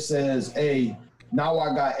limit says, hey, now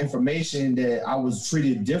I got information that I was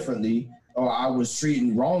treated differently or I was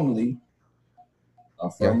treated wrongly.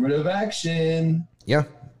 Affirmative action. Yeah,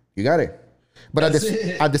 you got it. But at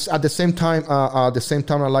the same time,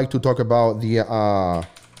 I like to talk about the.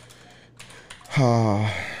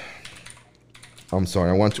 I'm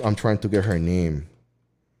sorry. I'm trying to get her name.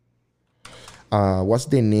 What's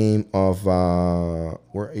the name of?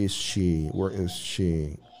 Where is she?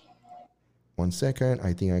 One second.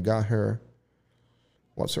 I think I got her.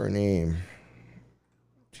 What's her name?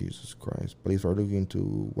 Jesus Christ! Please are looking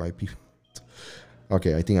to white people.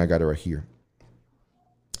 Okay, I think I got it right here.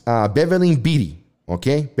 Beverly Beatty,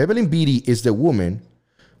 okay? Beverly Beatty is the woman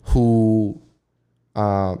who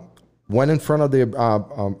went in front of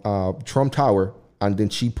the Trump Tower, and then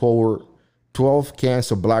she poured 12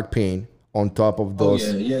 cans of black paint on top of those,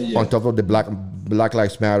 on top of the Black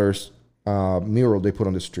Lives Matters mural they put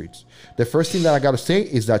on the streets. The first thing that I got to say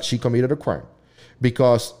is that she committed a crime,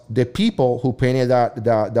 because the people who painted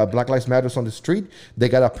the Black Lives Matters on the street, they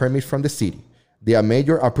got a permit from the city. The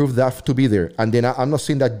mayor approved that to be there. And then I'm not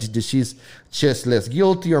saying that she's just less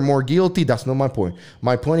guilty or more guilty. That's not my point.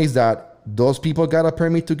 My point is that those people got a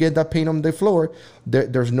permit to get that paint on the floor.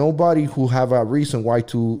 There's nobody who have a reason why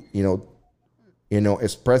to,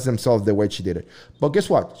 express themselves the way she did it. But guess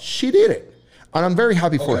what? She did it. And I'm very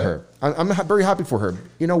happy for her. I'm very happy for her.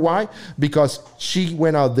 You know why? Because she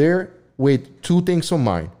went out there with two things on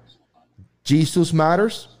mind. Jesus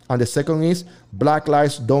matters. And the second is Black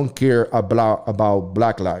lives don't care about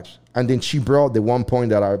Black lives. And then she brought the one point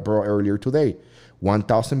that I brought earlier today,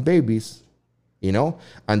 1,000 babies,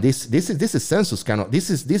 and this is census kind of, this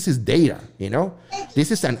is data,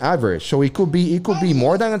 this is an average. So it could be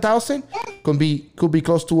more than 1,000, could be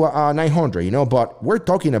close to 900, but we're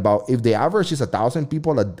talking about if the average is 1,000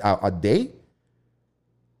 people a day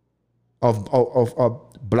of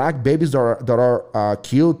Black babies that are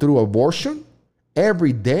killed through abortion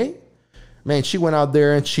every day. Man, she went out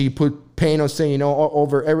there and she put paint on, saying,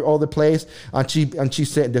 over all the place, and she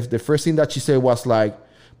said the first thing that she said was like,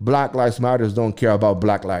 Black Lives Matters don't care about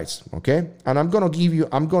Black lives. Okay, and I'm gonna give you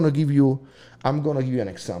an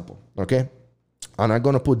example. Okay, and I'm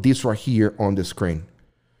gonna put this right here on the screen.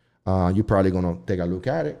 You're probably gonna take a look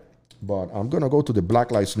at it, but I'm gonna go to the Black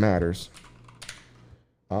Lives Matters.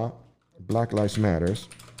 Black Lives Matters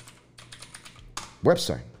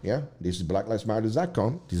website. Yeah, this is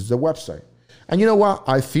blacklivesmatters.com. This is the website. And you know what?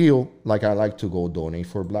 I feel like I like to go donate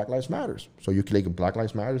for Black Lives Matters. So you click Black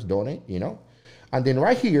Lives Matters, donate, And then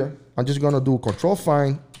right here, I'm just going to do control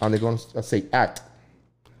find, and they're going to say act.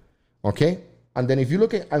 Okay? And then if you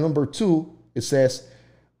look at number 2, it says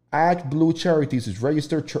Act Blue Charities is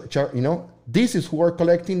registered, This is who are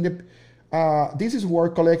collecting the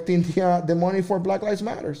money for Black Lives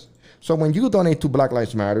Matters. So when you donate to Black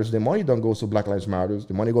Lives Matters, the money don't go to Black Lives Matters.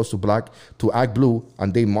 The money goes to Act Blue,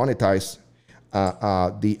 and they monetize.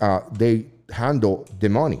 They handle the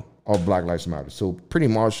money of Black Lives Matter. So pretty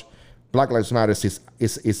much, Black Lives Matters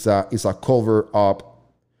is a cover up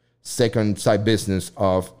second side business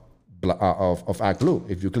of Act Blue.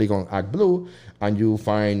 If you click on Act Blue and you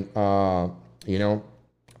find on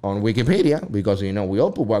Wikipedia, because we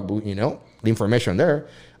all put the information there.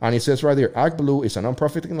 And it says right there, Act Blue is a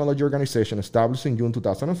nonprofit technology organization established in June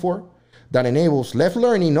 2004 that enables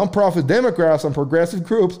left-leaning, nonprofit Democrats and progressive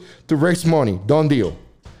groups to raise money. Done deal.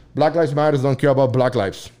 Black Lives Matter don't care about Black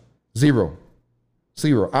lives. Zero.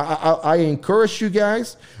 I encourage you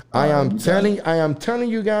guys. I am telling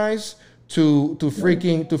you guys to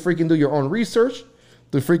freaking do your own research.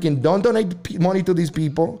 To freaking don't donate money to these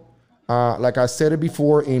people. Like I said it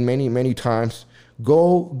before in many times.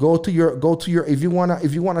 Go to your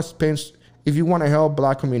if you wanna help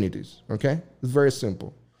Black communities, okay? It's very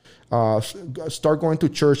simple. Start going to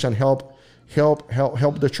church and help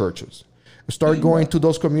the churches. Start going to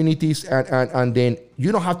those communities, and then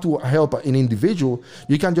you don't have to help an individual.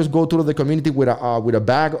 You can just go to the community with a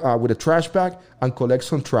bag, with a trash bag, and collect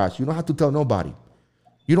some trash. You don't have to tell nobody.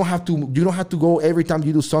 You don't have to go every time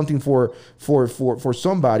you do something for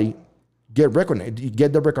somebody. Get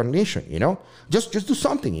the recognition, Just do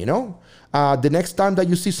something, The next time that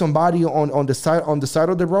you see somebody on the side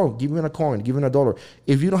of the road, give him a coin, give him $1.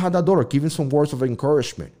 If you don't have that $1, give him some words of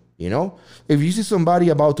encouragement, If you see somebody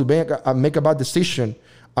about to make a bad decision,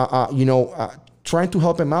 trying to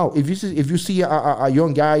help him out. If you see a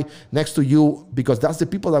young guy next to you, because that's the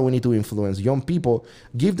people that we need to influence, young people,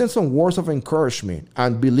 give them some words of encouragement.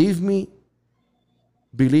 And believe me,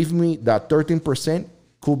 that 13%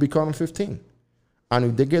 could become 15. And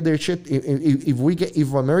if they get their shit,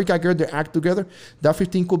 if America get their act together, that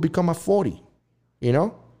 15 could become a 40,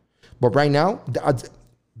 But right now,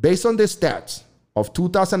 based on the stats of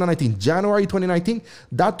 2019, January 2019,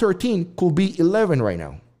 that 13 could be 11 right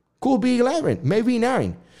now. Could be 11, maybe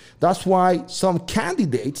 9. That's why some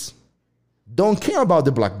candidates don't care about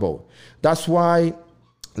the Black vote. That's why,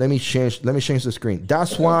 let me change the screen.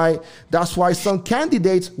 That's why some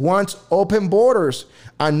candidates want open borders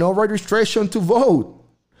and no registration to vote.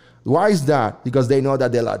 Why is that? Because they know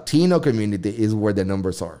that the Latino community is where the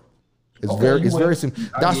numbers are. It's very simple.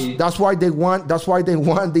 That's why they want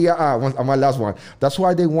the my last one. That's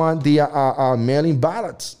why they want the mailing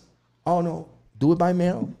ballots. Oh no, do it by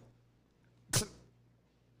mail.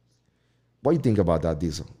 What do you think about that,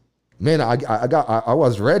 Diesel? Man, I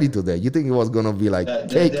was ready today. You think it was gonna be like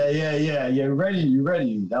cake? Yeah. You're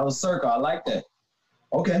ready. That was circle. I like that.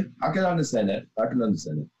 Okay, I can understand that. I can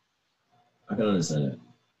understand that.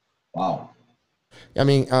 Wow. I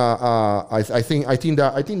mean, I think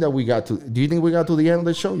that we got to. Do you think we got to the end of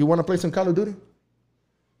the show? You want to play some Call of Duty?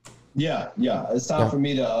 Yeah. It's time for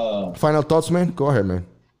me to. Final thoughts, man. Go ahead, man.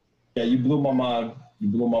 Yeah, you blew my mind.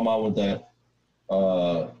 With that.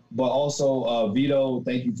 But also, Vito,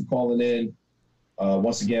 thank you for calling in.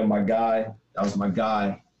 Once again, my guy. That was my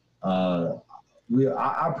guy. I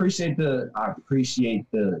appreciate the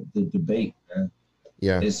debate, man.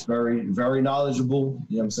 Yeah, it's very, very knowledgeable.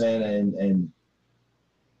 You know what I'm saying? And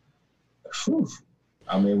whew,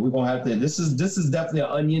 I mean, we're gonna have to. This is definitely an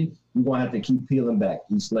onion. We're gonna have to keep peeling back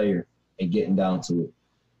each layer and getting down to it.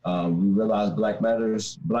 We realize Black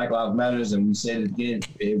Lives Matters, and we say it again.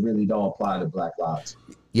 It really don't apply to Black lives.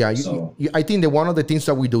 Yeah, I think that one of the things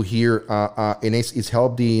that we do here, and is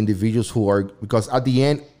help the individuals who are, because at the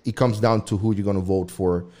end it comes down to who you're going to vote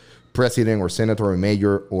for, president or senator or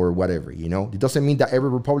mayor or whatever. You know, it doesn't mean that every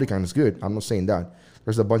Republican is good. I'm not saying that.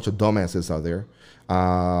 There's a bunch of dumbasses out there.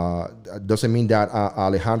 Doesn't mean that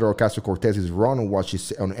Alejandra Ocasio-Cortez is wrong on what she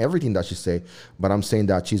say, on everything that she say, but I'm saying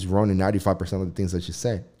that she's wrong in 95% of the things that she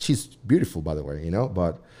say. She's beautiful, by the way, you know,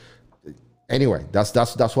 but. Anyway, that's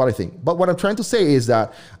what I think. But what I'm trying to say is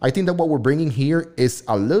that I think that what we're bringing here is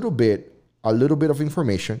a little bit of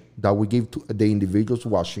information that we give to the individuals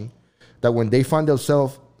watching, that when they find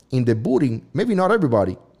themselves in the voting, maybe not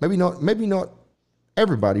everybody, maybe not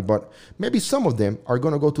everybody, but maybe some of them are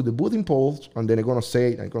going to go to the voting polls and then they're going to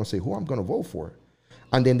say who I'm going to vote for.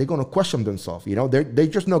 And then they're going to question themselves. You know, they're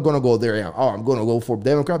just not going to go there and, I'm going to go for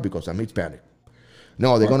Democrat because I'm Hispanic.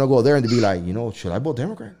 No, they're going to go there and they be like, you know, should I vote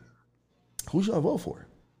Democrat? Who should I vote for?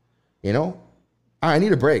 You know, I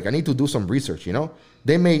need a break. I need to do some research. You know,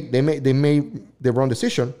 they made the wrong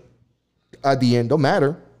decision. At the end, don't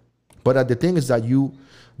matter. But the thing is that you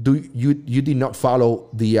did not follow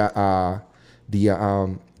the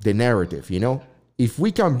narrative. You know, if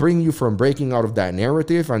we can bring you from breaking out of that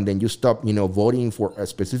narrative and then you stop, you know, voting for a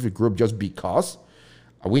specific group just because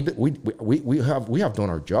we have done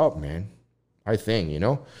our job, man. I think, you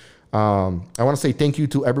know. I want to say thank you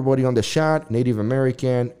to everybody on the chat, Native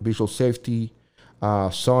American, Visual Safety,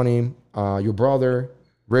 Sonny, your brother,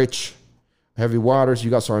 Rich, Heavy Waters.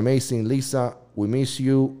 You guys are amazing. Lisa, we miss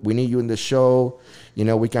you. We need you in the show. You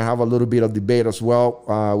know, we can have a little bit of debate as well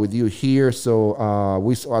with you here. So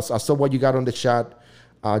I saw what you got on the chat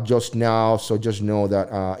just now. So just know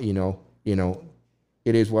that, you know,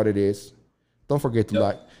 it is what it is. Don't forget to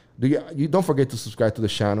like. You don't forget to subscribe to the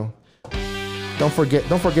channel. Don't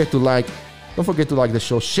forget to like the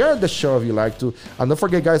show. Share the show if you like to. And don't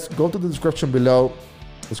forget, guys, go to the description below.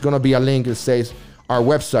 There's going to be a link that says our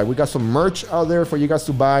website. We got some merch out there for you guys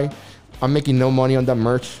to buy. I'm making no money on that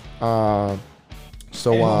merch. Buy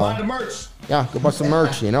the merch. Yeah, go buy some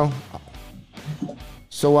merch, you know.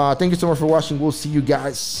 So thank you so much for watching. We'll see you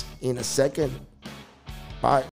guys in a second. Bye.